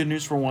one good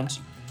news for once.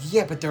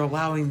 Yeah, but they're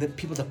allowing the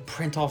people to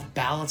print off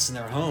ballots in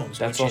their homes.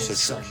 That's also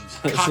true.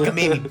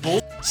 Cockamamie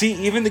bull. See,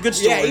 even the good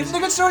stories. Yeah, even the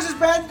good stories is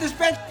bad.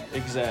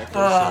 Exactly.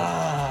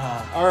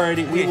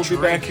 Alrighty, we will be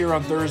back here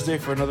on Thursday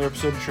for another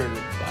episode of Triggered.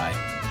 Bye.